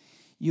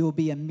 you will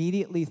be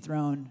immediately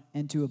thrown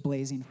into a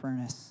blazing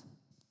furnace.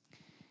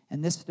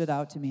 And this stood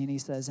out to me, and he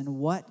says, and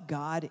what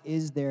God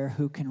is there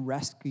who can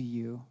rescue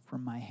you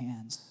from my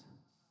hands?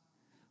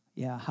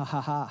 Yeah, ha ha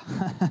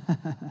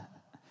ha.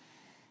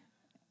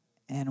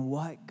 And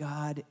what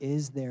God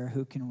is there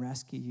who can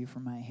rescue you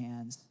from my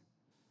hands?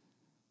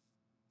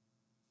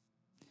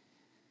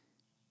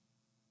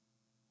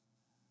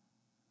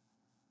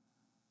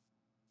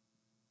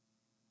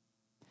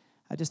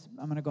 I'm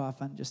going to go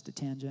off on just a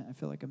tangent. I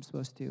feel like I'm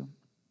supposed to.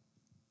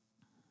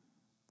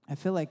 I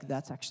feel like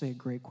that's actually a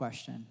great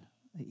question.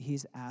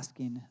 He's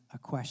asking a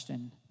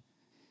question.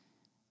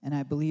 And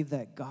I believe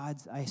that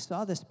I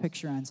saw this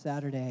picture on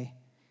Saturday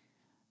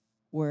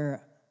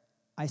where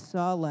I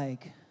saw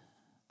like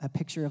a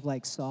picture of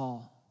like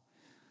Saul.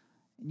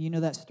 And you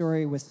know that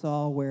story with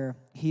Saul where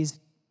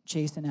he's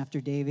chasing after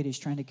David, he's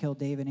trying to kill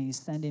David, and he's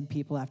sending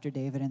people after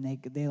David, and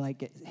they like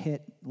get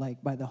hit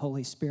like by the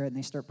Holy Spirit, and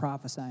they start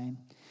prophesying.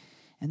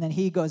 And then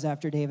he goes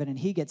after David, and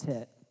he gets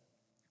hit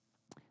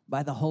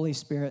by the Holy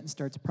Spirit and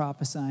starts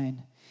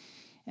prophesying.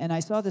 And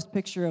I saw this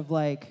picture of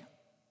like,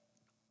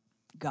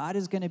 God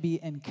is going to be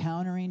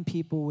encountering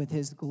people with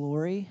his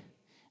glory.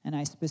 And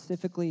I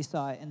specifically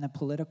saw it in the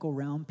political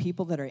realm,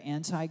 people that are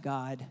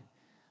anti-God,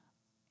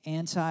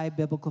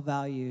 anti-biblical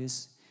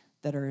values,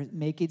 that are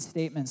making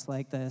statements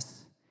like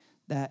this,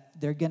 that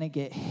they're going to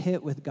get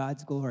hit with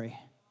God's glory.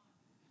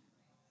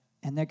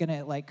 And they're going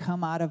to like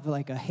come out of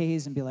like a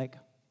haze and be like,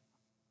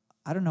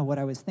 I don't know what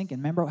I was thinking.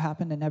 Remember what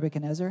happened to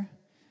Nebuchadnezzar?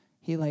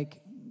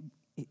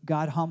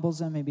 God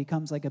humbles him and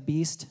becomes like a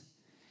beast.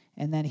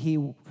 And then he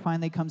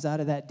finally comes out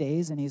of that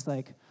daze and he's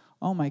like,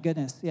 oh my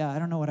goodness, yeah, I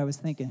don't know what I was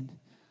thinking.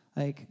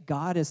 Like,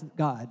 God is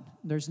God.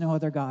 There's no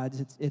other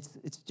gods.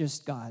 It's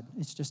just God.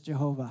 It's just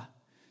Jehovah.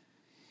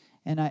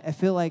 And I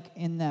feel like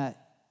in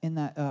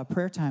that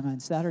prayer time on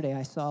Saturday,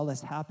 I saw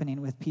this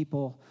happening with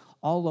people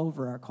all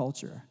over our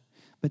culture.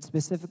 But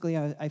specifically,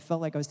 I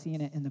felt like I was seeing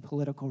it in the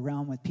political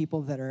realm with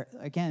people that are,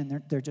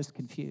 again, they're just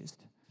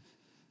confused.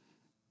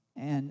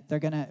 And they're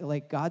going to,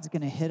 like, God's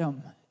going to hit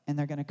them, and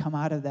they're going to come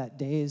out of that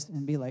daze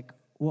and be like,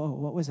 whoa,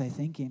 what was I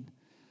thinking?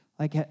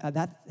 Like,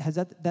 has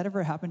that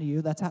ever happened to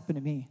you? That's happened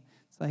to me.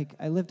 It's like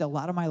I lived a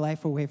lot of my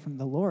life away from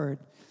the Lord,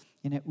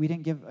 and I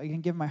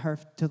didn't give my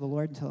heart to the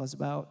Lord until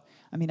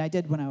I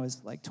did when I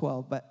was like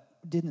 12, but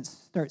didn't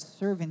start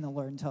serving the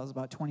Lord until I was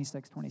about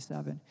 26,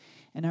 27.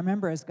 And I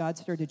remember as God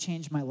started to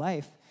change my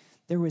life,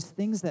 there was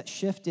things that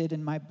shifted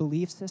in my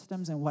belief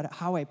systems and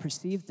how I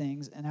perceived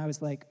things, and I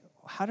was like,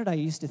 how did I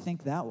used to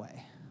think that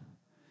way?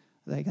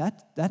 Like,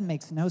 that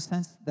makes no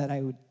sense that I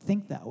would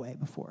think that way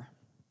before.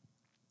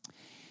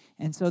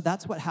 And so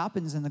that's what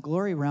happens in the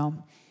glory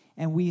realm.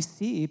 And we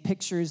see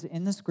pictures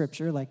in the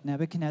scripture like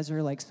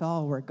Nebuchadnezzar, like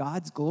Saul, where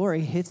God's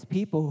glory hits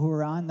people who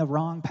are on the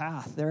wrong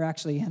path. They're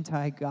actually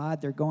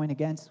anti-God. They're going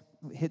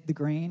hit the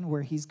grain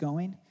where he's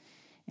going,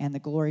 and the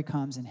glory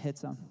comes and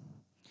hits them.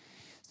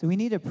 So we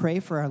need to pray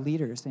for our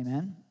leaders,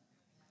 amen?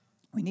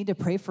 We need to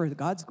pray for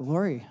God's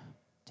glory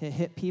to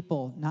hit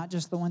people, not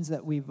just the ones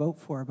that we vote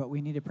for, but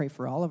we need to pray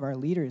for all of our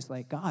leaders.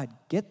 Like, God,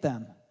 get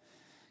them.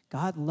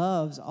 God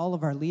loves all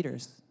of our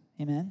leaders,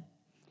 amen?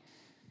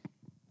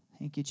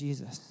 Thank you,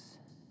 Jesus.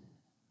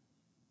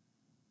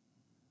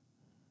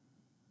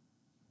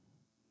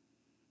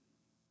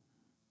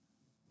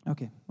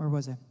 Okay, where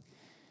was I?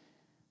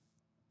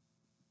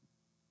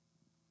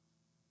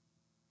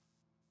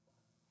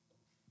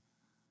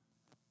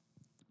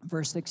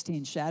 Verse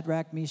 16,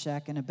 Shadrach,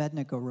 Meshach, and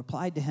Abednego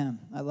replied to him.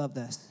 I love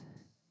this.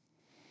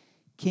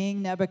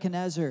 King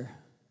Nebuchadnezzar,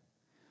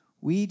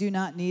 we do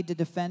not need to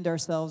defend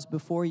ourselves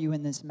before you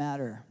in this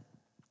matter.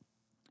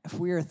 If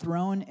we are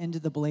thrown into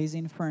the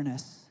blazing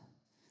furnace,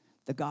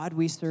 the God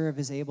we serve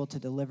is able to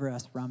deliver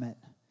us from it,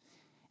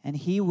 and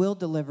he will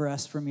deliver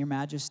us from your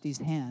majesty's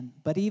hand.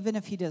 But even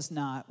if he does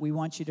not, we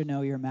want you to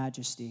know, your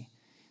majesty,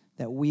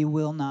 that we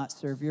will not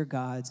serve your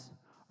gods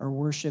or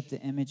worship the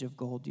image of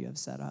gold you have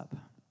set up.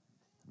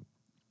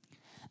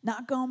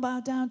 Not gonna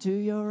bow down to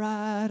your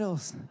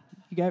idols.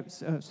 You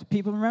guys,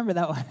 people remember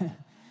that one.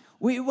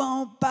 We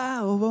won't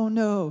bow, oh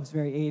no. It's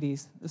very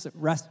 80s. It's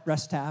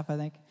Russ Taff, I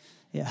think.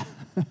 Yeah.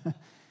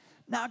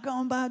 Not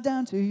gonna bow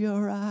down to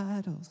your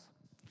idols.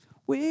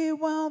 We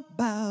won't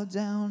bow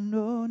down,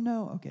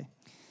 no. Okay.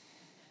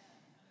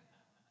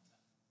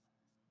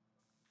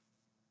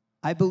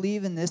 I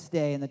believe in this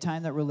day, in the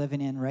time that we're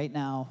living in right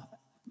now,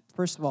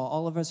 first of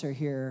all of us are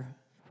here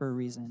for a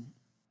reason.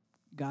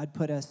 God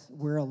put us,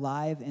 we're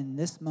alive in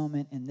this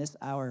moment, in this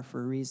hour for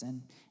a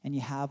reason, and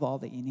you have all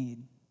that you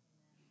need.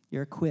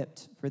 You're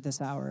equipped for this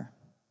hour.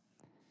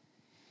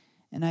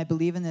 And I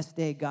believe in this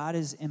day, God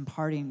is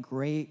imparting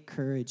great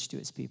courage to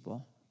his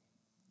people.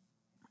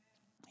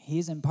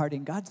 He's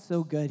imparting, God's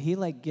so good. He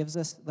gives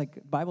us, the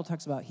Bible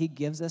talks about, he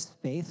gives us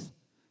faith.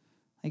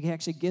 He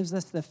actually gives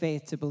us the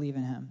faith to believe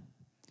in him.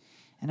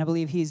 And I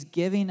believe he's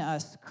giving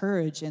us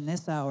courage in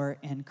this hour,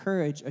 and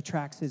courage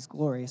attracts his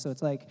glory. So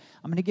it's like,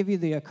 I'm going to give you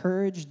the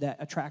courage that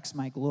attracts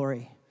my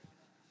glory.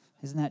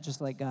 Isn't that just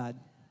like God?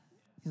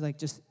 He's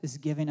just is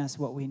giving us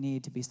what we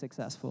need to be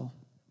successful.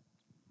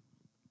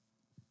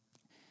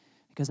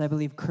 because I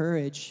believe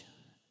courage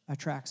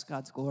attracts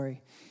God's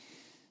glory.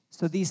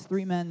 So these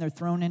three men, they're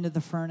thrown into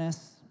the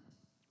furnace.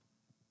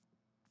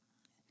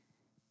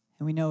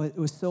 And we know it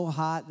was so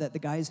hot that the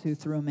guys who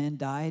threw them in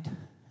died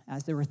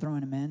as they were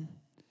throwing them in.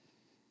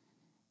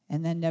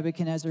 And then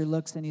Nebuchadnezzar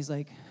looks and he's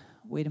like,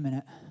 wait a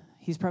minute.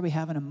 He's probably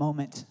having a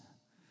moment.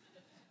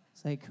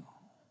 It's like,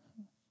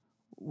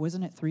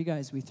 wasn't it three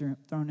guys we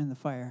thrown in the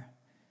fire?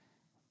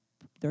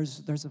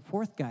 There's a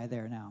fourth guy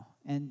there now.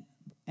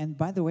 And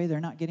by the way, they're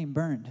not getting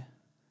burned.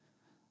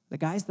 The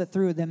guys that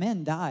threw them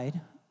in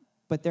died,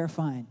 but they're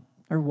fine.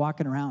 They're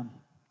walking around.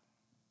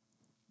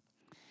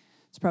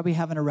 It's probably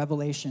having a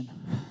revelation.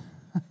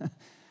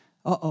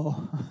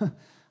 Uh-oh,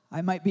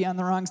 I might be on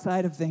the wrong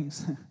side of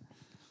things.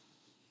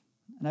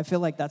 And I feel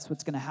like that's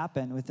what's going to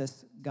happen with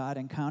this God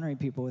encountering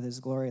people with his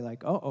glory.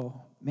 Like,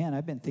 uh-oh, man,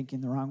 I've been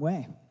thinking the wrong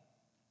way.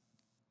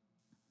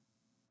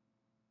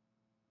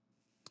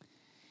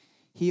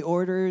 He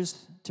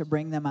orders to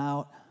bring them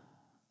out,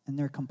 and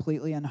they're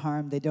completely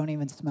unharmed. They don't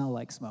even smell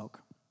like smoke.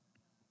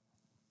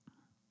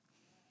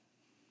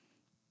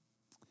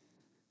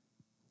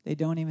 They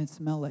don't even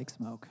smell like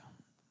smoke.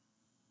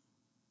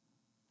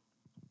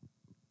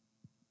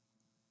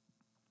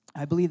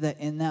 I believe that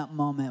in that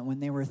moment, when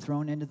they were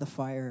thrown into the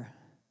fire,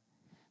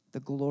 the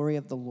glory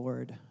of the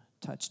Lord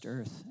touched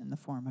earth in the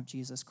form of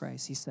Jesus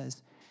Christ. He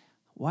says,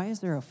 why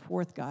is there a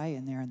fourth guy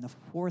in there and the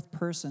fourth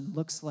person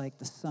looks like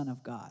the Son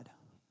of God?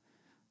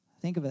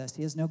 Think of this.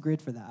 He has no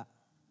grid for that.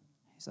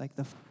 He's like,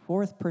 the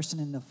fourth person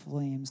in the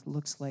flames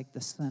looks like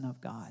the Son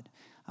of God.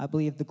 I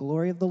believe the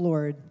glory of the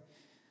Lord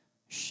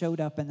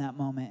showed up in that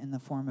moment in the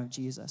form of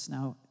Jesus.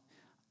 Now,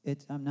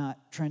 I'm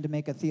not trying to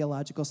make a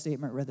theological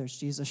statement whether it's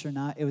Jesus or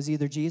not. It was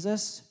either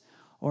Jesus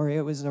or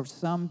it was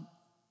some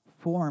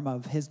form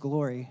of his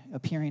glory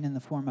appearing in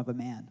the form of a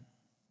man.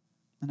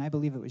 And I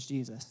believe it was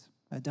Jesus.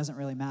 It doesn't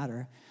really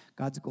matter.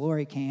 God's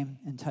glory came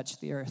and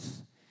touched the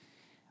earth.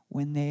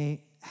 When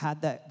they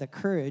had the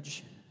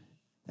courage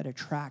that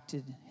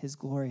attracted his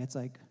glory, it's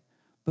like,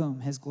 boom,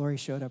 his glory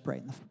showed up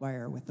right in the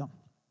fire with them.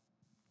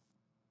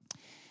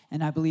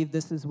 And I believe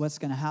this is what's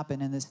going to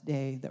happen in this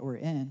day that we're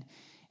in,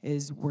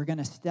 is we're going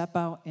to step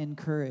out in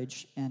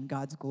courage and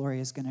God's glory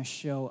is going to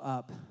show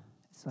up.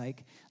 It's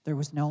like there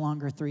was no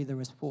longer three, there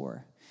was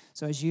four.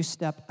 So as you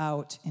step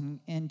out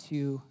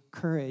into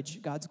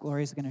courage, God's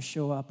glory is going to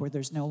show up where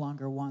there's no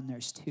longer one,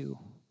 there's two.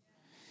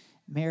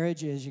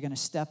 Marriage is you're going to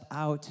step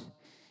out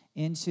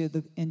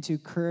into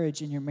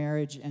courage in your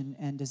marriage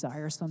and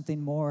desire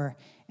something more,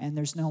 and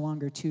there's no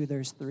longer two,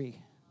 there's three.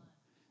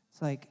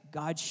 It's like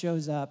God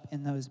shows up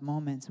in those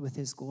moments with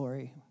his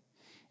glory,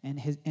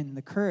 and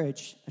the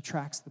courage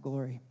attracts the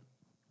glory.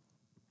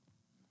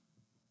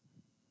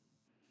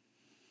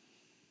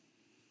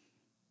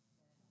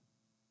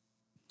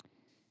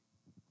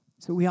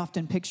 So we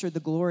often picture the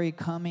glory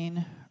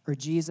coming or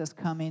Jesus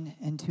coming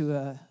into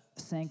a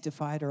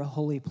sanctified or a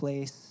holy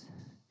place.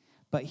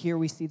 But here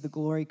we see the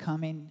glory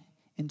coming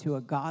into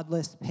a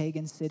godless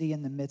pagan city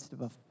in the midst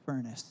of a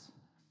furnace.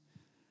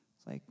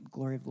 It's like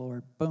glory of the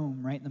Lord,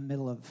 boom, right in the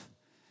middle of,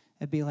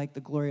 it'd be like the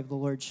glory of the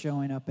Lord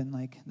showing up in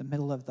like the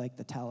middle of like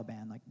the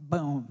Taliban, like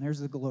boom, there's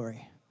the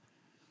glory.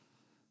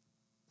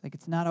 Like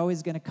it's not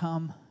always going to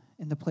come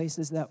in the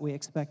places that we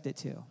expect it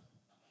to.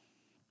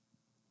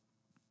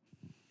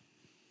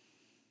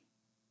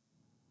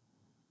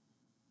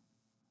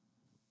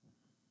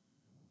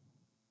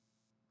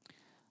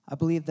 I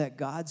believe that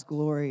God's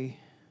glory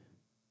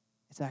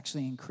is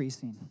actually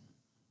increasing.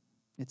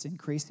 It's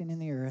increasing in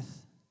the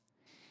earth,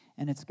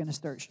 and it's going to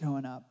start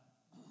showing up.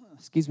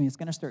 It's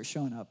going to start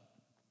showing up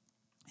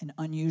in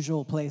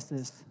unusual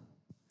places.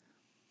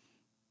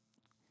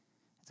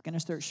 It's going to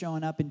start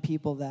showing up in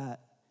people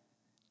that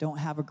don't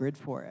have a grid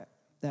for it,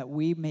 that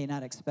we may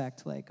not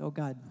expect, like, oh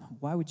God,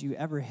 why would you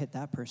ever hit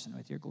that person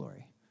with your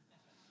glory?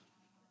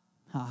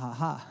 Ha ha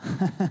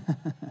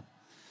ha.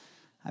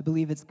 I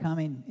believe it's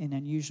coming in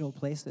unusual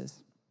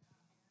places.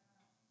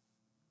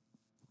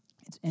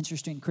 It's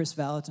interesting, Chris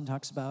Valentin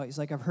talks about, he's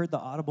like, I've heard the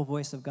audible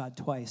voice of God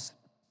twice.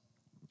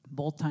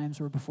 Both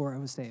times were before I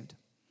was saved.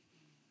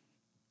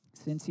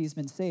 Since he's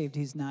been saved,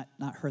 he's not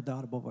heard the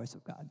audible voice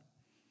of God.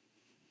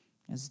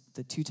 As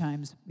the two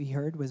times he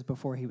heard was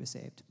before he was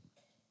saved.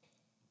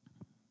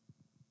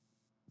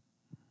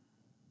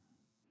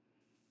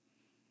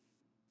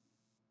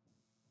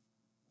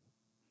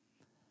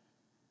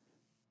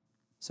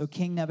 So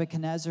King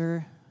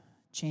Nebuchadnezzar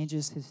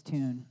changes his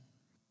tune.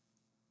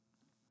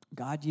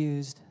 God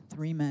used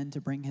three men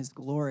to bring his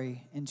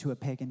glory into a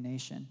pagan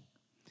nation.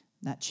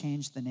 That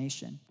changed the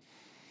nation.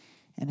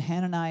 And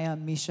Hananiah,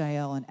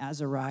 Mishael, and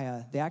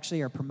Azariah, they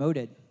actually are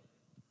promoted.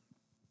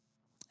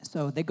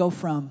 So they go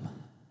from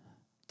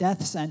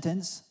death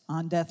sentence,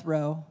 on death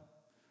row,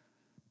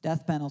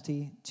 death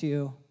penalty,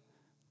 to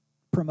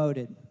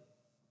promoted.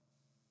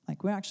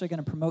 Like, we're actually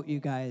going to promote you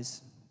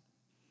guys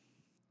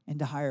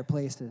into higher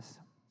places.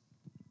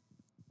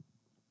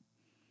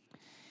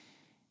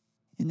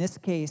 In this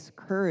case,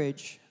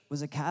 courage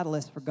was a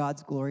catalyst for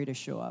God's glory to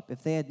show up.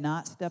 If they had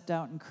not stepped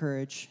out in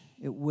courage,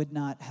 it would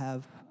not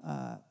have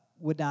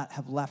would not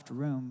have left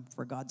room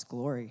for God's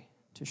glory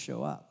to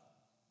show up.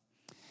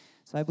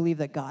 So I believe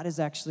that God has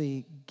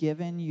actually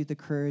given you the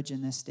courage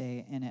in this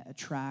day, and it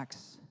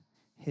attracts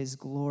his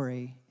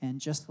glory. And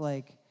just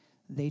like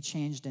they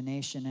changed a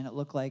nation and it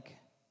looked like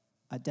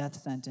a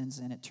death sentence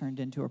and it turned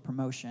into a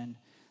promotion,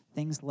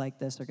 things like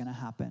this are going to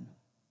happen.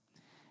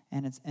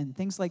 And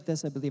things like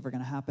this, I believe, are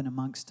going to happen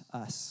amongst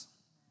us.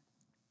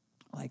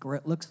 Like where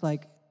it looks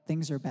like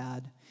things are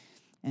bad,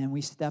 and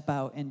we step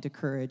out into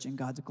courage, and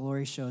God's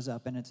glory shows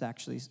up, and it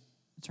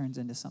turns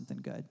into something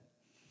good.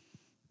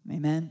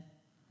 Amen?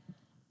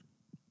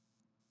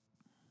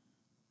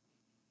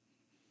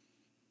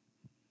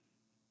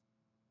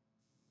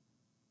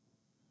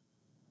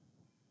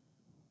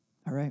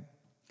 All right.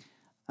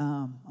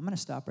 I'm going to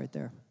stop right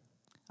there.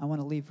 I want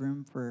to leave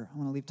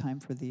time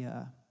for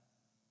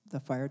the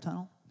fire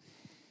tunnel.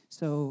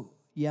 So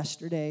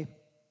yesterday,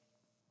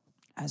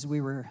 as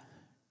we were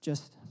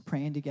just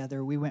praying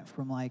together, we went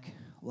from like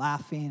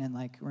laughing and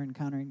like we're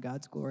encountering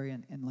God's glory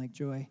and like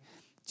joy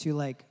to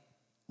like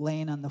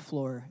laying on the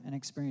floor and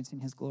experiencing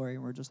his glory,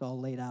 and we're just all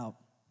laid out.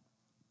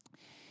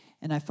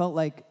 And it felt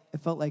like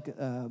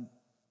the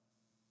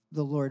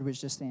Lord was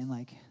just saying,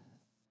 like,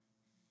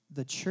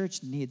 the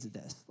church needs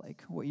this,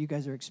 like what you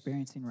guys are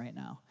experiencing right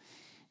now.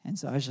 And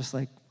so I was just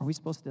like, are we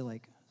supposed to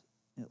like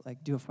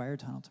do a fire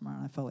tunnel tomorrow?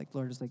 And I felt like the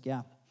Lord was like,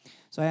 yeah.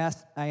 So I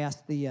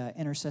asked the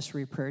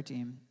intercessory prayer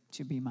team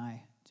to be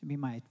my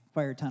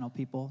fire tunnel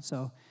people.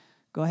 So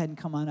go ahead and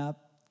come on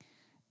up,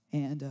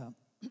 and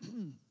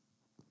and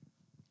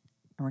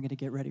we're going to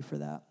get ready for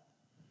that.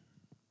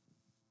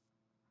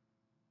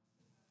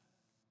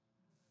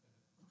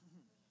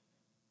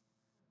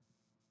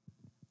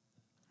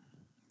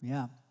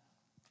 Yeah.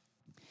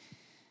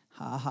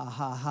 Ha, ha,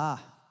 ha, ha.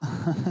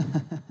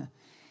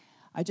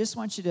 I just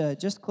want you to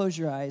just close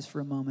your eyes for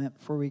a moment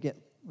before we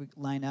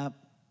line up.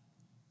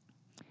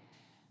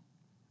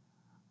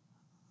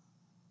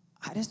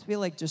 I just feel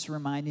like just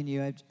reminding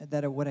you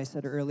that what I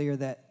said earlier,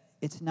 that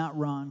it's not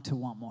wrong to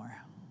want more.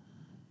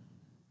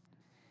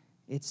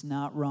 It's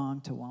not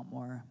wrong to want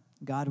more.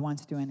 God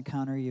wants to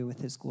encounter you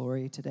with his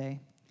glory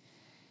today.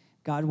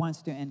 God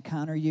wants to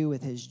encounter you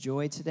with his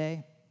joy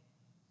today.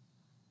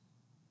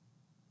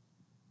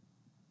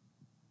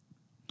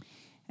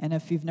 And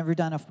if you've never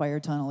done a fire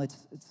tunnel,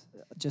 it's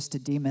just to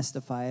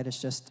demystify it.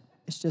 It's just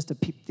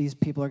these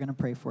people are going to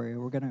pray for you.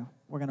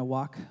 We're gonna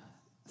walk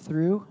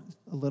through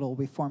a little.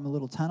 We form a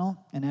little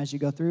tunnel, and as you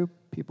go through,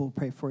 people will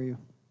pray for you.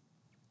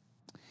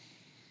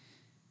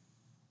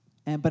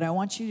 But I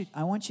want you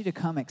to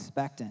come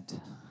expectant.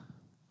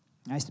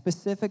 I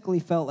specifically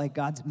felt like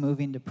God's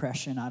moving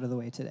depression out of the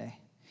way today.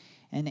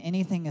 And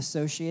anything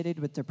associated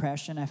with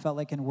depression, I felt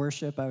like in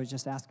worship, I was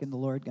just asking the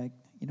Lord, like,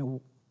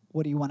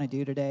 what do you want to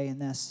do today in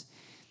this?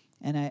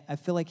 And I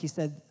feel like he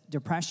said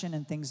depression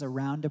and things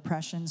around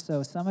depression.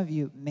 So some of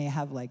you may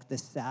have like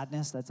this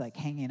sadness that's like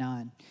hanging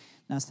on.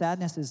 Now,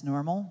 sadness is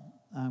normal.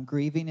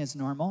 Grieving is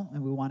normal,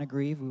 and we want to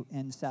grieve.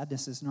 And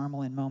sadness is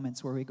normal in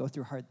moments where we go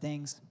through hard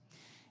things,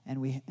 and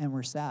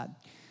we're sad.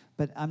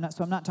 But I'm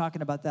not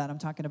talking about that. I'm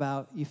talking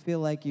about you feel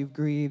like you've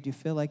grieved, you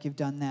feel like you've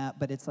done that,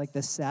 but it's like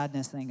the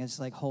sadness thing is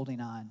like holding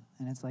on,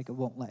 and it's like it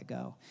won't let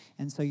go.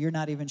 And so you're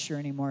not even sure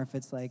anymore if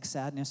it's like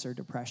sadness or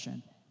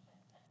depression.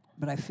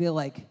 But I feel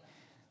like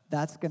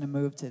that's going to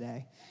move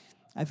today.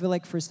 I feel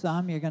like for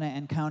some, you're going to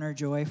encounter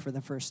joy for the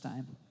first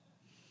time.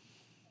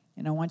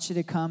 And I want you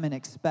to come and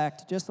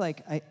expect, just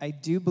like I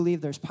do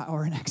believe there's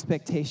power in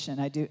expectation.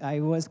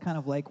 I was kind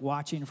of like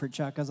watching for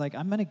Chuck. I was like,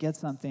 I'm going to get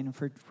something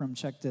from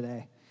Chuck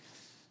today.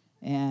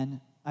 And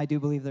I do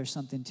believe there's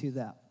something to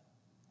that.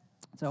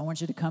 So I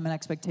want you to come in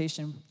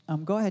expectation.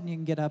 Go ahead and you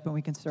can get up and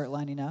we can start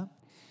lining up.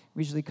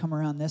 We usually come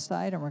around this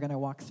side and we're going to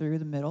walk through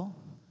the middle.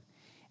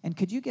 And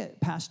could you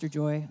get Pastor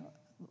Joy?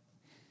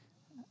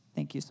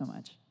 Thank you so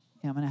much.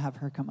 Yeah, I'm going to have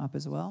her come up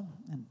as well.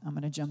 And I'm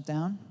going to jump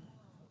down.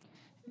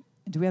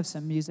 Do we have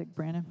some music,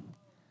 Brandon?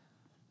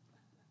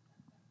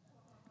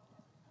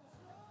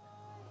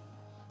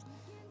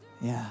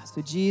 Yeah,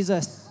 so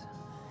Jesus,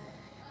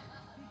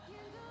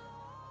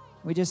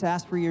 we just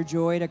ask for your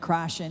joy to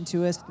crash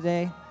into us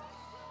today.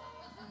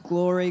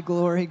 Glory,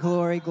 glory,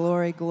 glory,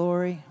 glory,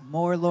 glory.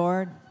 More,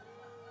 Lord.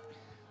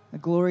 The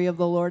glory of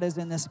the Lord is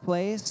in this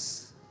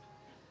place.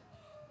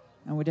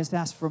 And we just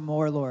ask for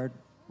more, Lord.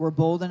 We're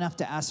bold enough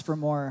to ask for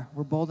more.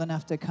 We're bold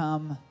enough to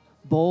come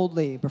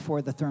boldly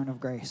before the throne of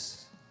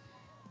grace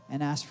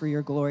and ask for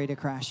your glory to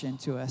crash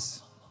into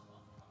us.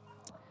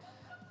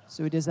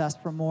 So we just ask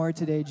for more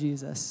today,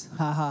 Jesus.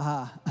 Ha,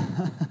 ha,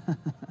 ha.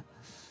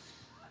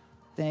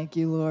 Thank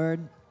you,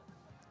 Lord.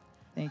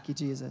 Thank you,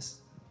 Jesus.